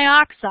carbon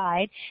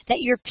dioxide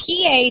that your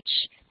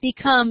pH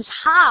becomes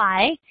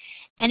high,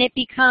 and it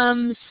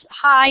becomes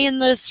high in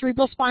the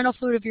cerebral spinal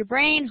fluid of your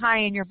brain, high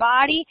in your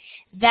body,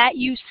 that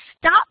you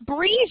stop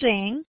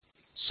breathing,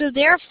 so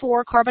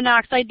therefore carbon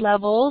dioxide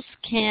levels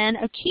can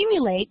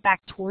accumulate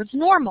back towards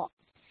normal.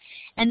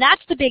 And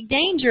that's the big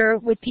danger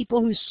with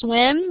people who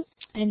swim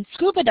and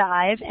scuba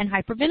dive and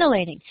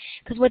hyperventilating.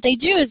 Because what they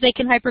do is they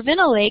can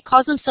hyperventilate,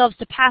 cause themselves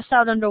to pass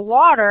out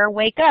underwater,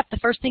 wake up. The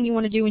first thing you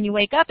want to do when you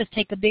wake up is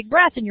take a big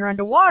breath, and you're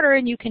underwater,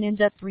 and you can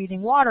end up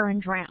breathing water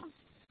and drown.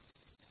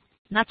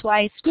 And that's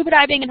why scuba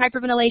diving and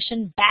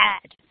hyperventilation,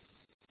 bad.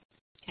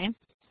 Okay?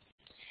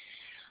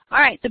 All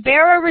right, the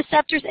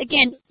baroreceptors,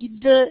 again,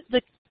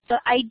 the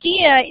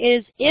idea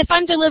is if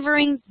I'm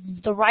delivering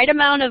the right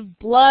amount of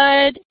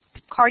blood,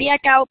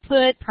 cardiac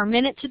output per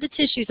minute to the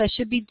tissues, I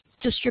should be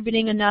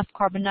distributing enough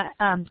carbon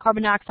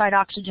dioxide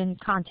oxygen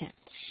content.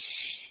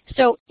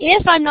 So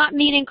if I'm not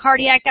meeting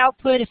cardiac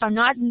output, if I'm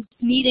not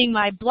meeting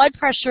my blood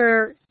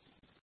pressure,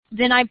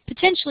 then I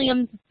potentially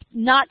am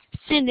not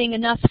sending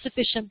enough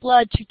sufficient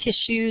blood to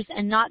tissues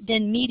and not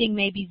then meeting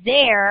maybe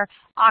their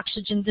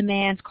oxygen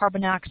demands,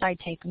 carbon dioxide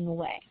taken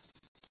away.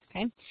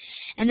 Okay?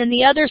 And then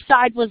the other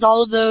side was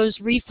all of those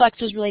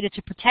reflexes related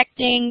to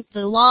protecting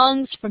the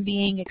lungs from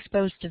being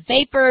exposed to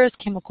vapors,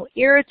 chemical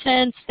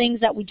irritants, things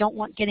that we don't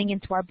want getting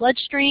into our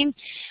bloodstream,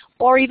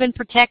 or even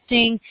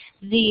protecting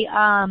the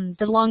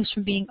lungs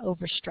from being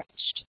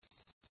overstretched.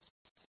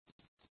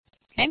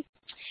 Okay?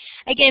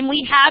 Again,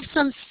 we have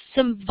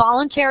some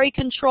voluntary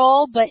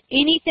control, but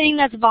anything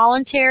that's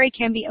voluntary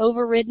can be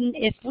overridden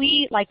if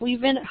we, like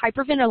we've been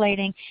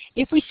hyperventilating,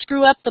 if we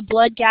screw up the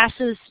blood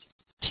gases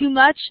too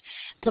much,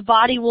 the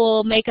body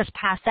will make us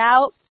pass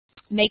out,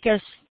 make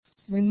us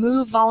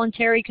remove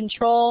voluntary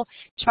control,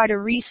 try to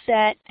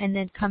reset, and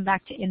then come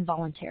back to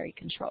involuntary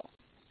control.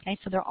 Okay,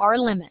 so there are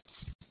limits.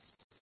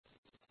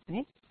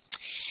 Okay?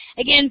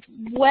 Again,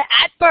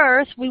 at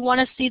birth, we want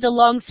to see the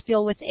lungs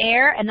fill with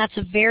air, and that's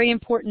a very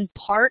important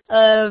part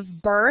of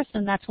birth,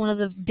 and that's one of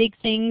the big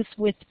things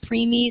with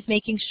preemies,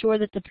 making sure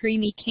that the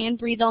preemie can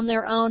breathe on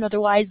their own,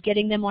 otherwise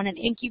getting them on an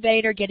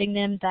incubator, getting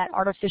them that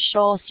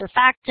artificial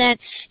surfactant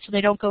so they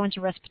don't go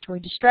into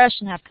respiratory distress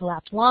and have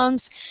collapsed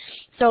lungs.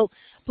 So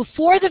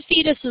before the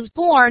fetus is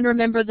born,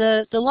 remember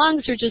the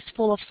lungs are just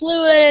full of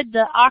fluid.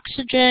 The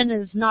oxygen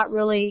is not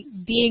really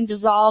being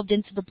dissolved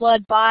into the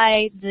blood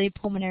by the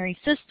pulmonary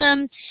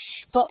system.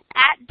 But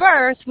at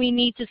birth, we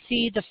need to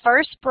see the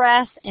first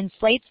breath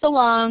inflates the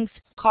lungs,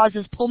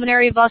 causes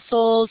pulmonary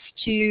vessels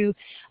to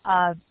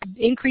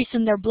increase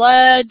in their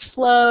blood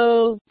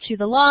flow to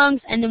the lungs,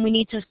 and then we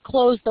need to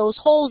close those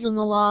holes in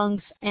the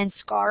lungs and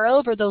scar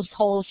over those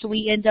holes so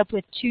we end up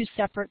with two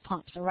separate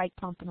pumps, a right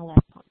pump and a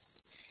left pump.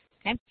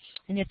 Okay?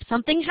 And if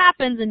something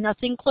happens and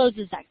nothing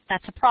closes,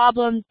 that's a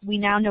problem. We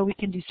now know we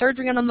can do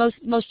surgery on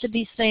most of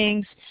these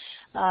things.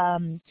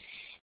 And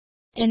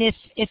if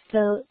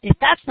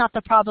that's not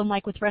the problem,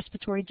 like with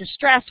respiratory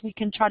distress, we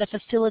can try to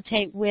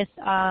facilitate with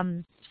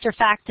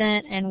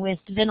surfactant and with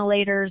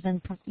ventilators and,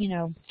 you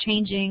know,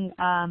 changing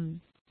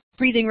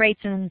breathing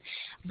rates and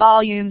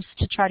volumes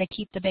to try to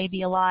keep the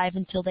baby alive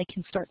until they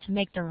can start to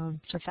make their own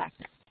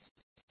surfactant.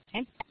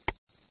 Okay?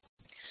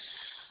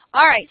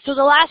 All right, so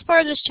the last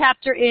part of this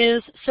chapter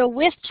is, so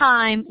with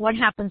time, what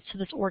happens to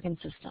this organ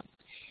system?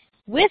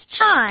 With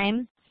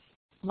time,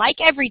 like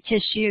every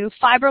tissue,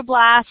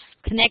 fibroblasts,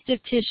 connective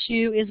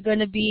tissue is going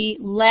to be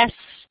less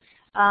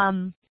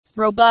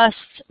robust,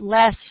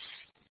 less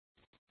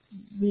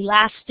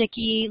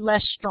elasticy,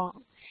 less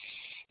strong.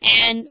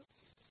 And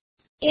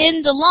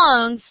in the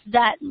lungs,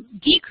 that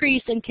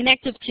decrease in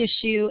connective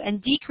tissue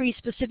and decrease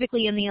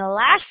specifically in the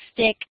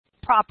elastic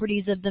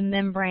properties of the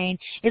membrane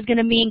is going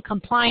to mean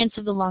compliance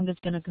of the lung is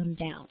going to come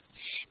down.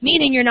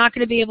 Meaning you're not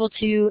going to be able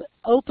to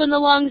open the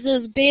lungs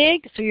as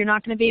big, so you're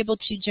not going to be able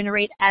to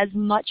generate as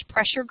much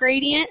pressure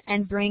gradient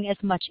and bring as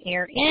much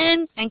air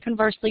in, and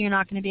conversely you're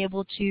not going to be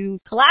able to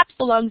collapse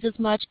the lungs as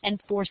much and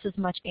force as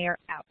much air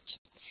out.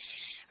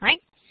 All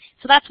right?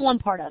 So that's one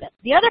part of it.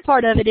 The other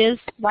part of it is,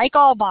 like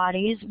all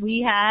bodies,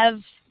 we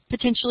have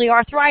potentially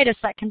arthritis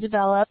that can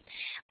develop,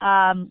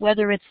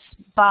 whether it's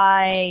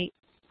by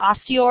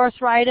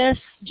osteoarthritis,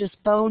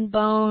 just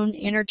bone-bone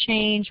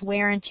interchange,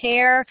 wear and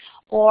tear,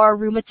 or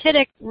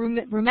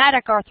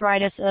rheumatic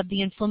arthritis of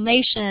the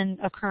inflammation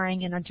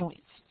occurring in our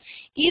joints.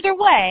 Either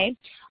way,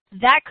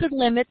 that could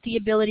limit the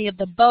ability of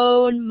the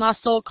bone,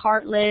 muscle,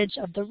 cartilage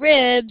of the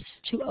ribs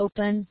to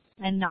open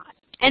and knot.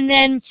 And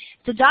then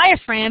the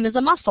diaphragm is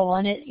a muscle,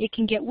 and it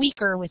can get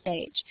weaker with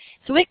age.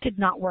 So it could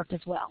not work as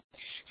well.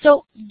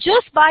 So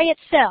just by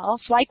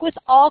itself, like with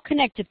all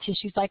connective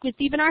tissues, like with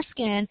even our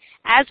skin,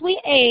 as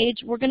we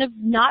age, we're going to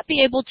not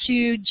be able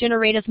to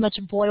generate as much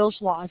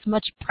Boyle's law, as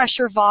much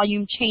pressure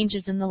volume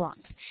changes in the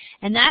lungs.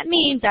 And that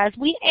means as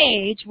we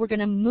age, we're going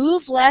to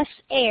move less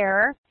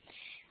air.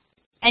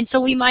 And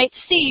so we might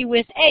see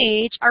with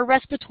age, our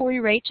respiratory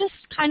rate just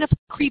kind of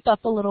creep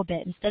up a little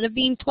bit. Instead of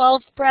being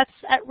 12 breaths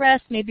at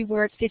rest, maybe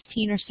we're at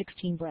 15 or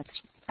 16 breaths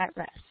at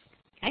rest.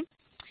 Okay?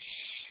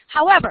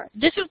 However,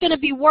 this is going to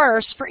be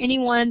worse for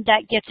anyone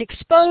that gets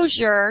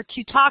exposure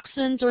to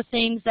toxins or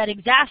things that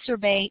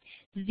exacerbate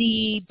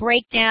the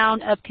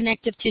breakdown of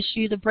connective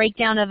tissue, the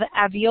breakdown of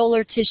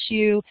alveolar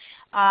tissue,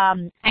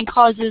 and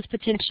causes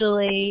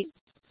potentially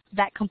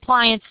that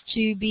compliance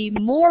to be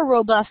more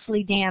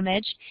robustly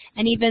damaged,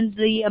 and even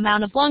the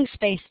amount of lung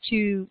space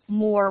to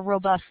more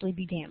robustly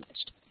be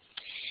damaged.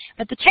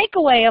 But the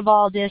takeaway of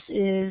all this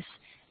is,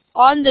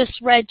 on this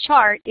red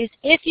chart, is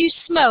if you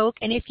smoke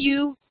and if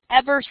you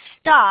ever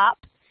stop,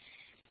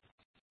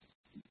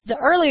 the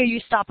earlier you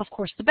stop, of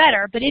course, the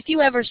better, but if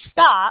you ever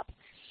stop,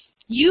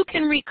 you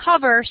can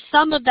recover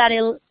some of that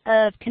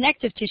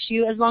connective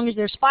tissue as long as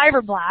there's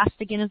fibroblasts,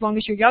 again, as long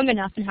as you're young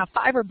enough and have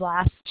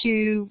fibroblasts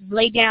to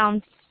lay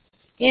down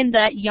in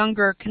that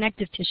younger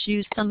connective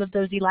tissue some of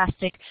those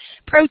elastic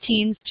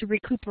proteins to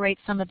recuperate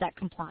some of that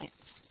compliance.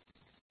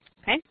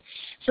 Okay?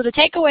 So the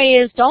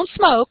takeaway is don't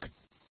smoke,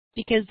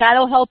 because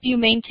that'll help you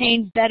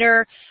maintain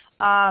better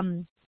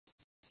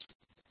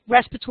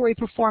respiratory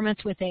performance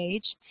with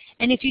age.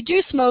 And if you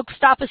do smoke,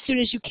 stop as soon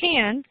as you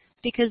can,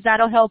 because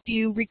that'll help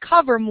you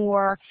recover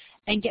more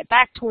and get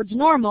back towards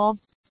normal,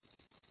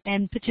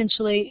 and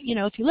potentially, you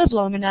know, if you live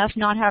long enough,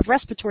 not have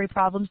respiratory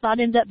problems, not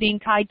end up being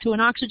tied to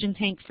an oxygen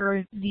tank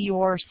for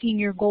your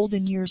senior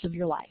golden years of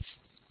your life.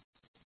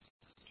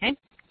 Okay?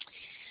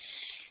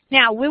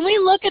 Now, when we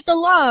look at the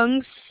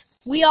lungs,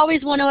 we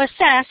always want to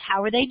assess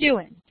how are they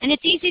doing. And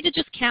it's easy to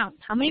just count.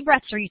 How many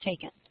breaths are you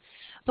taking?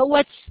 But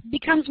what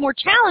becomes more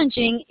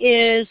challenging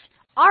is,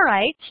 all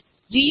right,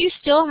 do you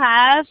still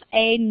have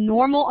a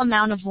normal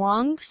amount of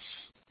lungs?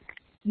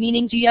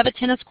 Meaning, do you have a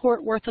tennis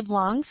court worth of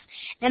lungs?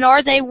 And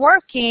are they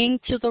working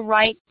to the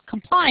right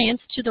compliance,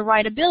 to the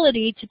right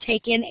ability to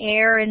take in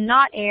air and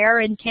not air?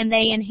 And can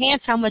they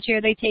enhance how much air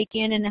they take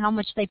in and how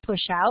much they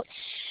push out?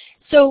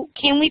 So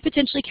can we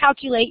potentially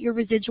calculate your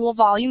residual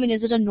volume, and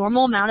is it a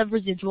normal amount of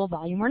residual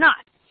volume or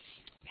not?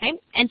 Okay?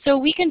 And so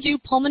we can do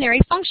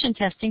pulmonary function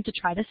testing to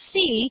try to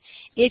see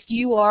if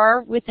you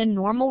are within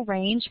normal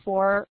range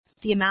for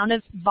the amount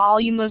of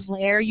volume of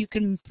air you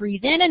can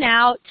breathe in and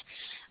out,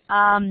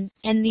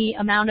 and the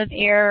amount of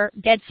air,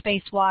 dead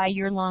space-wise,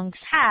 your lungs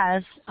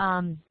has,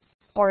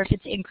 or if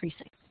it's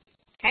increasing.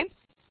 Okay?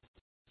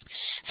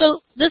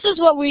 So this is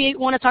what we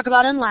want to talk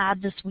about in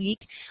lab this week,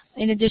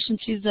 in addition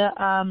to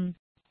the,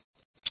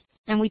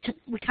 and we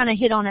kind of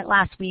hit on it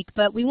last week,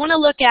 but we want to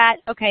look at,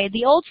 okay,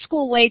 the old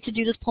school way to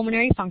do this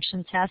pulmonary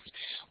function test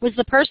was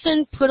the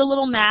person put a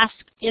little mask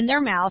in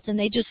their mouth and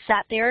they just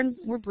sat there and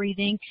were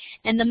breathing,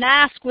 and the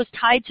mask was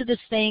tied to this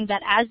thing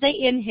that as they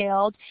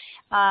inhaled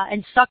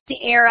and sucked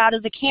the air out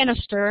of the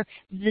canister,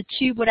 the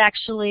tube would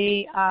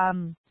actually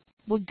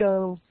would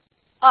go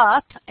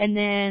up, and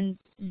then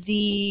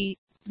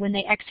when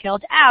they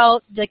exhaled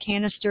out, the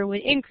canister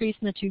would increase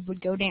and the tube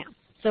would go down.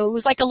 So it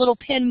was like a little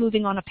pin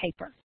moving on a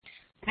paper.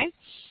 Okay?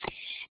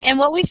 And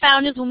what we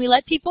found is when we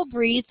let people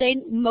breathe,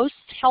 most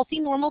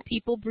healthy, normal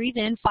people breathe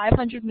in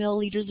 500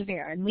 milliliters of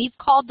air, and we've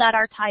called that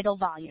our tidal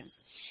volume.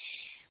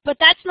 But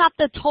that's not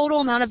the total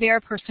amount of air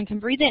a person can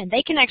breathe in.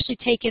 They can actually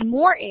take in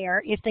more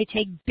air if they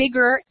take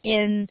bigger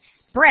in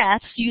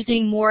breaths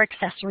using more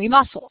accessory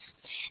muscles.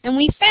 And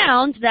we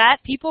found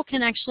that people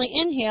can actually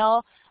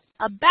inhale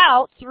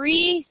about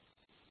 3,000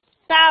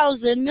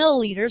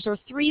 milliliters or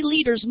 3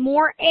 liters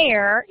more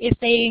air if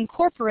they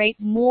incorporate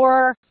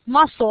more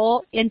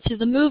muscle into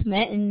the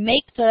movement and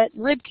make the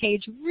rib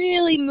cage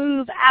really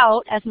move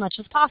out as much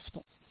as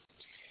possible.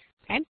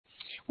 Okay?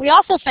 We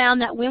also found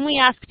that when we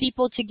ask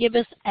people to give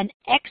us an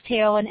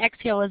exhale and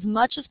exhale as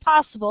much as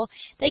possible,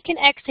 they can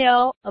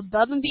exhale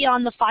above and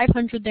beyond the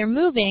 500 they're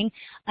moving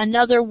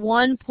another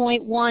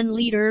 1.1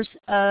 liters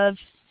of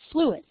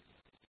fluid,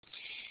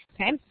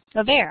 okay,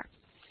 of air.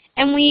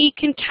 And we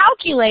can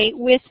calculate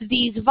with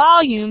these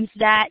volumes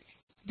that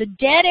the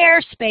dead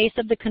air space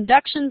of the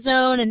conduction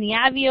zone and the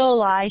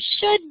alveoli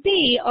should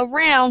be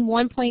around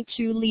 1.2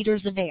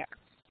 liters of air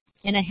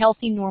in a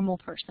healthy, normal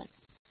person.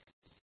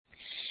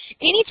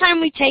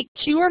 Anytime we take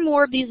 2 or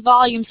more of these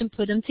volumes and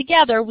put them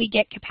together, we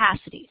get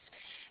capacities.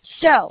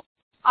 So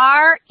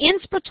our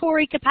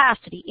inspiratory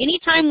capacity,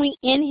 anytime we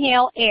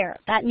inhale air,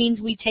 that means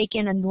we take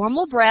in a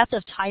normal breath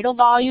of tidal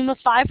volume of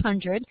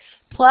 500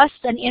 plus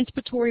an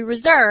inspiratory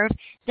reserve,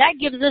 that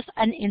gives us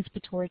an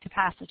inspiratory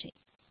capacity.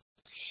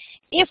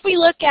 If we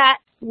look at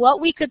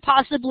what we could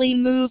possibly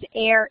move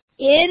air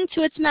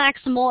into its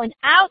maximal and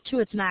out to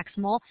its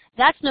maximal,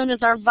 that's known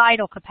as our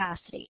vital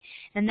capacity.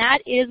 And that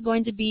is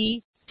going to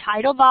be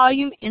tidal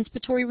volume,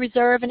 inspiratory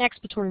reserve, and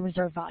expiratory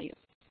reserve volume.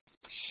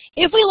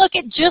 If we look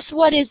at just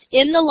what is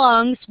in the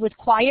lungs with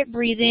quiet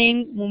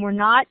breathing, when we're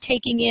not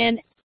taking in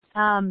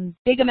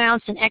big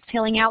amounts and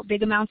exhaling out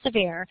big amounts of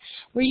air,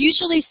 we're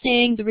usually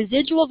seeing the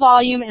residual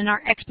volume and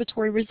our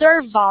expiratory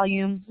reserve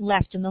volume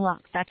left in the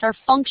lungs. That's our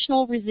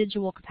functional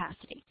residual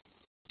capacity.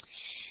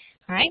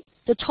 All right?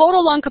 The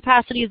total lung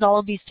capacity is all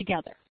of these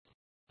together.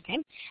 Okay?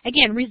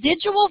 Again,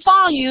 residual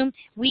volume,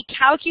 we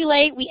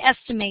calculate, we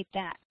estimate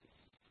that.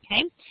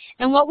 Okay?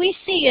 And what we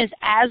see is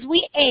as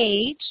we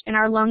age and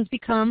our lungs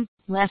become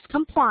less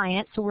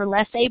compliant, so we're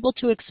less able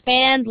to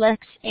expand, less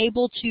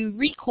able to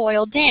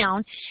recoil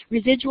down,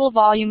 residual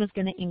volume is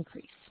going to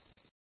increase.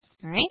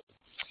 All right?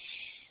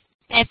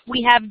 If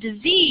we have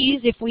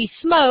disease, if we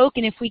smoke,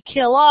 and if we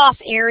kill off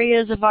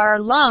areas of our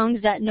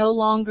lungs that no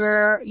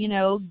longer,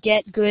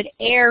 get good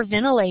air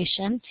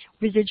ventilation,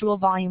 residual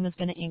volume is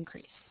going to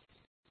increase.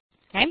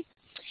 Okay?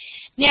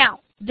 Now,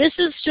 this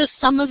is just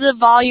some of the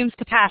volumes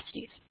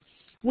capacities.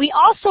 We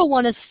also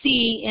want to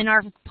see in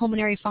our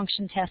pulmonary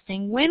function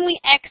testing, when we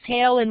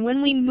exhale and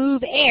when we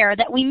move air,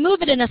 that we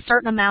move it in a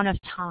certain amount of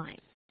time.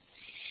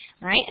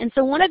 All right? And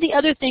so one of the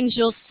other things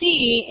you'll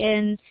see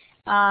in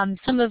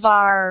some of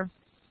our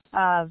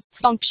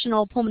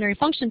functional pulmonary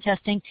function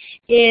testing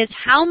is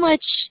how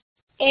much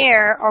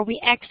air are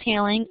we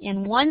exhaling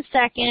in 1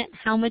 second,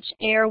 how much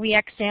air are we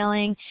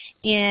exhaling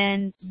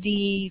in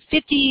the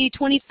 50,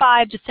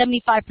 25 to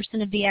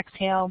 75% of the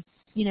exhale,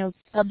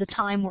 of the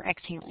time we're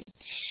exhaling.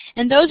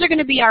 And those are going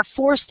to be our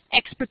forced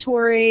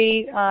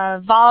expiratory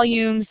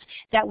volumes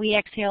that we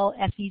exhale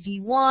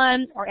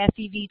FEV1 or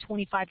FEV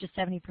 25 to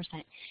 70%.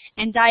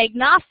 And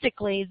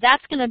diagnostically,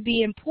 that's going to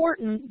be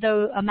important,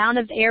 the amount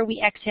of air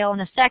we exhale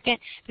in a second,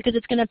 because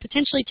it's going to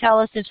potentially tell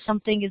us if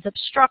something is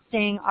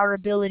obstructing our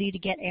ability to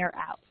get air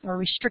out or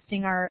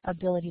restricting our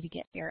ability to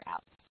get air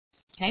out.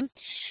 Okay?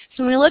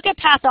 So when we look at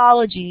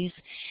pathologies,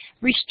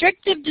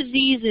 restrictive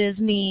diseases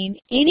mean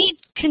any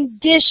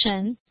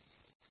condition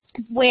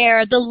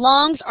where the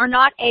lungs are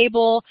not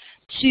able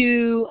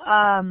to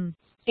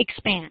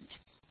expand.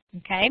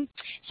 Okay?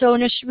 So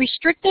a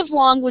restrictive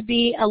lung would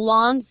be a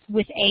lung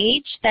with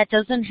age that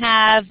doesn't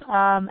have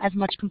as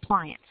much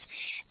compliance.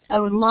 A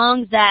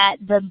lung that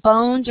the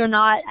bones are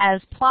not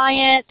as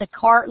pliant, the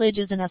cartilage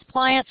isn't as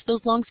pliant, so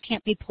those lungs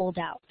can't be pulled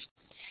out.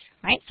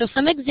 Right? So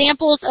some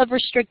examples of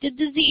restricted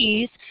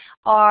disease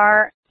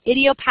are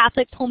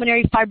idiopathic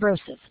pulmonary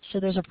fibrosis. So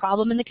there's a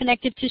problem in the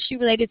connective tissue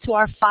related to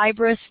our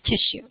fibrous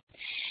tissue.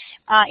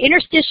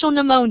 Interstitial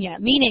pneumonia,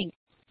 meaning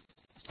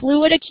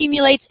fluid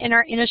accumulates in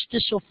our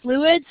interstitial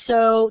fluid,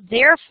 so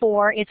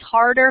therefore it's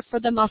harder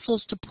for the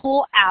muscles to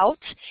pull out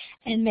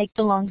and make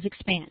the lungs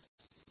expand.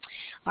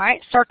 All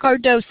right,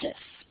 sarcoidosis.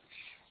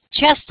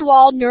 Chest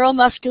wall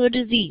neuromuscular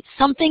disease.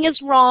 Something is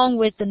wrong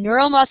with the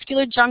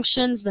neuromuscular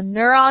junctions, the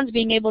neurons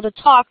being able to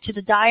talk to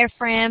the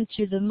diaphragm,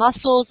 to the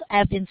muscles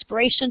of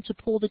inspiration to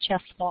pull the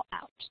chest wall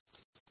out.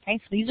 Okay,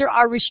 so these are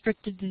our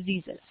restricted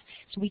diseases.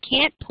 So we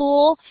can't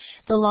pull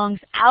the lungs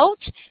out,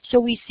 so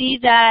we see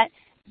that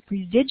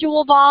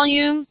residual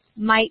volume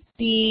might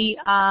be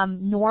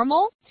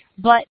normal,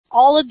 but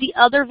all of the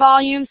other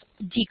volumes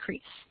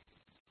decrease.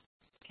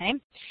 Okay,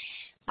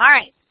 all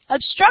right.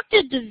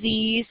 Obstructive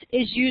disease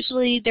is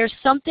usually there's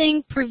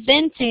something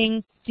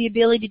preventing the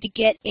ability to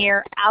get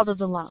air out of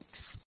the lungs,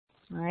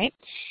 all right?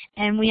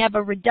 And we have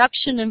a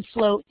reduction in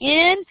flow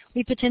in.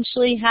 We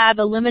potentially have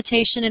a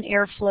limitation in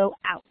airflow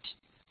out,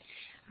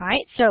 all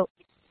right? So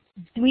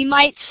we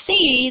might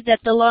see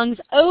that the lungs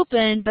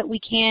open, but we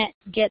can't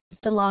get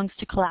the lungs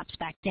to collapse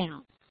back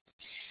down,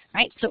 all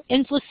right? So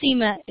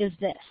emphysema is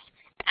this.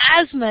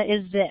 Asthma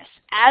is this.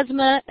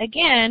 Asthma,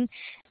 again,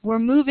 we're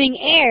moving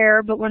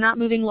air, but we're not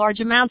moving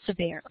large amounts of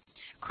air.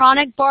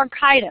 Chronic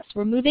bronchitis,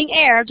 we're moving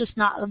air, just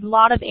not a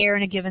lot of air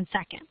in a given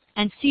second.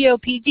 And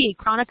COPD,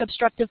 chronic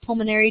obstructive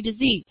pulmonary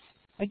disease.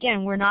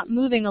 Again, we're not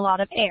moving a lot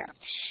of air.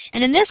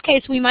 And in this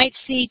case, we might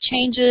see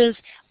changes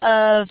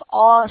of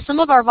some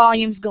of our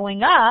volumes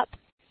going up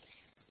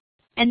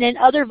and then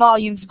other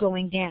volumes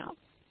going down.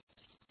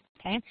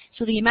 Okay?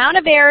 So the amount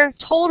of air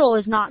total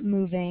is not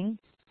moving,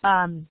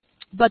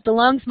 but the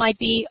lungs might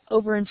be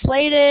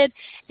overinflated,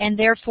 and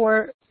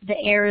therefore the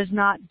air is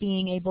not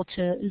being able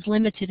to, is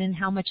limited in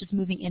how much is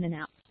moving in and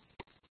out.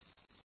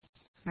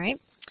 All right?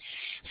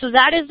 So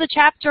that is the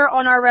chapter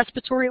on our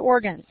respiratory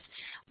organs,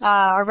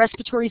 our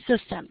respiratory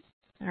system.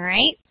 All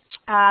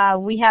right?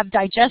 We have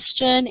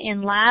digestion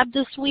in lab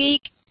this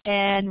week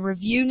and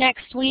review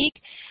next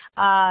week.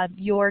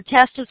 Your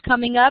test is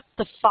coming up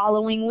the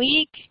following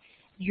week.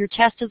 Your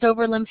test is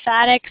over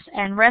lymphatics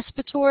and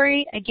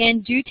respiratory.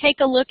 Again, do take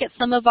a look at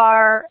some of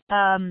our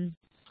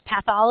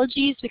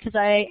pathologies because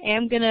I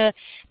am going to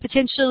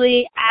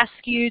potentially ask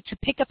you to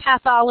pick a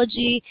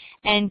pathology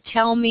and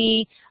tell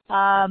me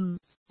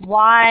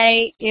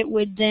why it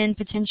would then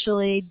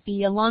potentially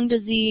be a lung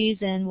disease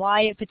and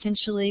why it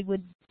potentially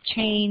would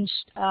change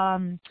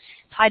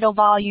tidal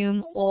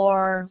volume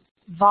or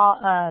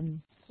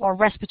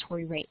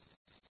respiratory rate.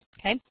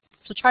 Okay,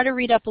 so try to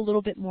read up a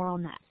little bit more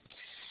on that.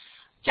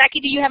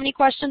 Jackie, do you have any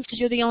questions? Because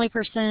you're the only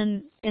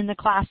person in the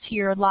class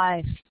here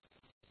live.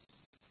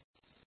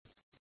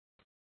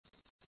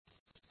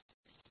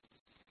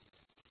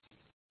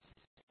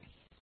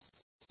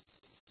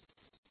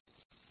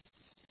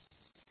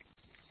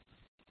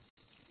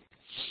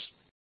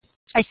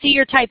 I see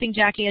you're typing,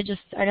 Jackie. I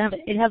don't have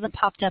it hasn't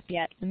popped up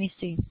yet. Let me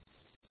see.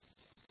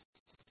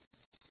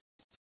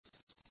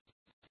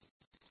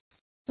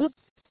 Oop.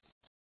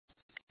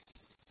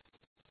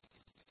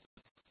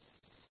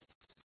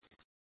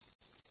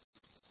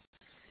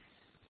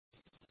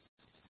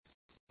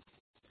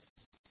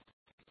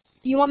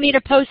 You want me to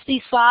post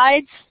these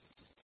slides?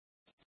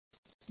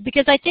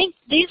 Because I think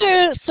these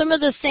are some of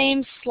the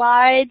same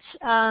slides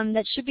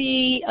that should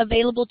be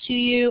available to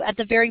you at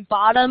the very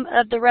bottom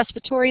of the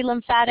respiratory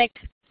lymphatic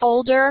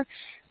folder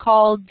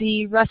called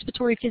the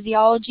respiratory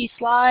physiology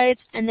slides,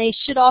 and they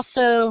should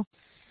also,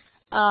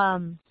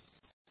 oh,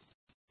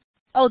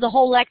 the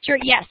whole lecture?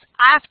 Yes.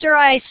 After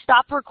I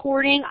stop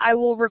recording, I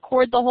will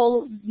record the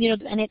whole,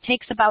 and it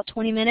takes about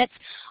 20 minutes.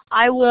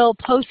 I will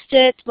post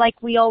it like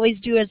we always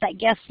do as that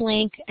guest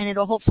link, and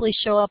it'll hopefully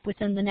show up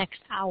within the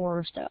next hour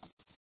or so.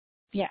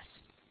 Yes.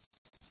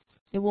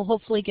 It will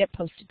hopefully get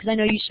posted because I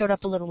know you showed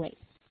up a little late.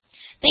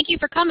 Thank you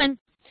for coming.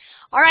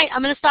 All right,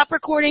 I'm going to stop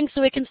recording so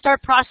we can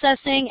start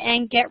processing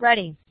and get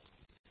ready.